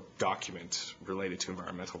or document related to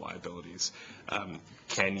environmental liabilities.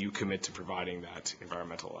 Can you commit to providing that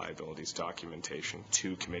environmental liabilities documentation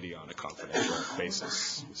to committee on a confidential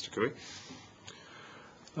basis, Mr. Cooey?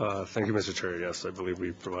 Thank you, Mr. Chair. Yes, I believe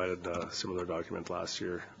we provided a similar document last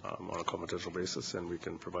year on a confidential basis, and we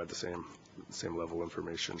can provide the same level of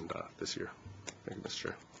information this year. Thank you, Mr.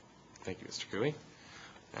 Chair. Thank you, Mr. Cooey.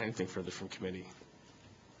 Anything further from committee?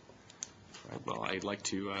 All right, well, I'd like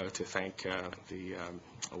to thank the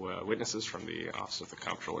witnesses from the Office of the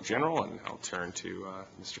Comptroller General, and I'll turn to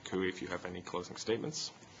Mr. Cooey if you have any closing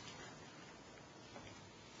statements.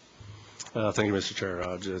 Thank you, Mr.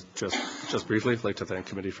 Chair. Just briefly, I'd like to thank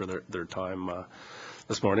committee for their time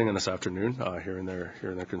this morning and this afternoon, hearing their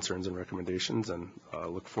concerns and recommendations, and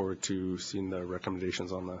look forward to seeing the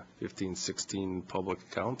recommendations on the 15-16 public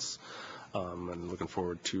accounts, and looking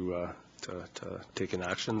forward to taking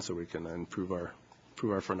action so we can improve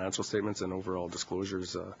our financial statements and overall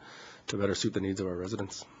disclosures to better suit the needs of our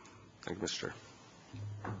residents. Thank you, Mr. Chair.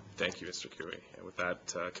 Thank you, Mr. Cooey. And with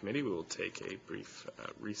that, committee, we will take a brief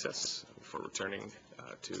recess before returning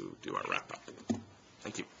to do our wrap-up.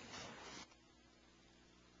 Thank you.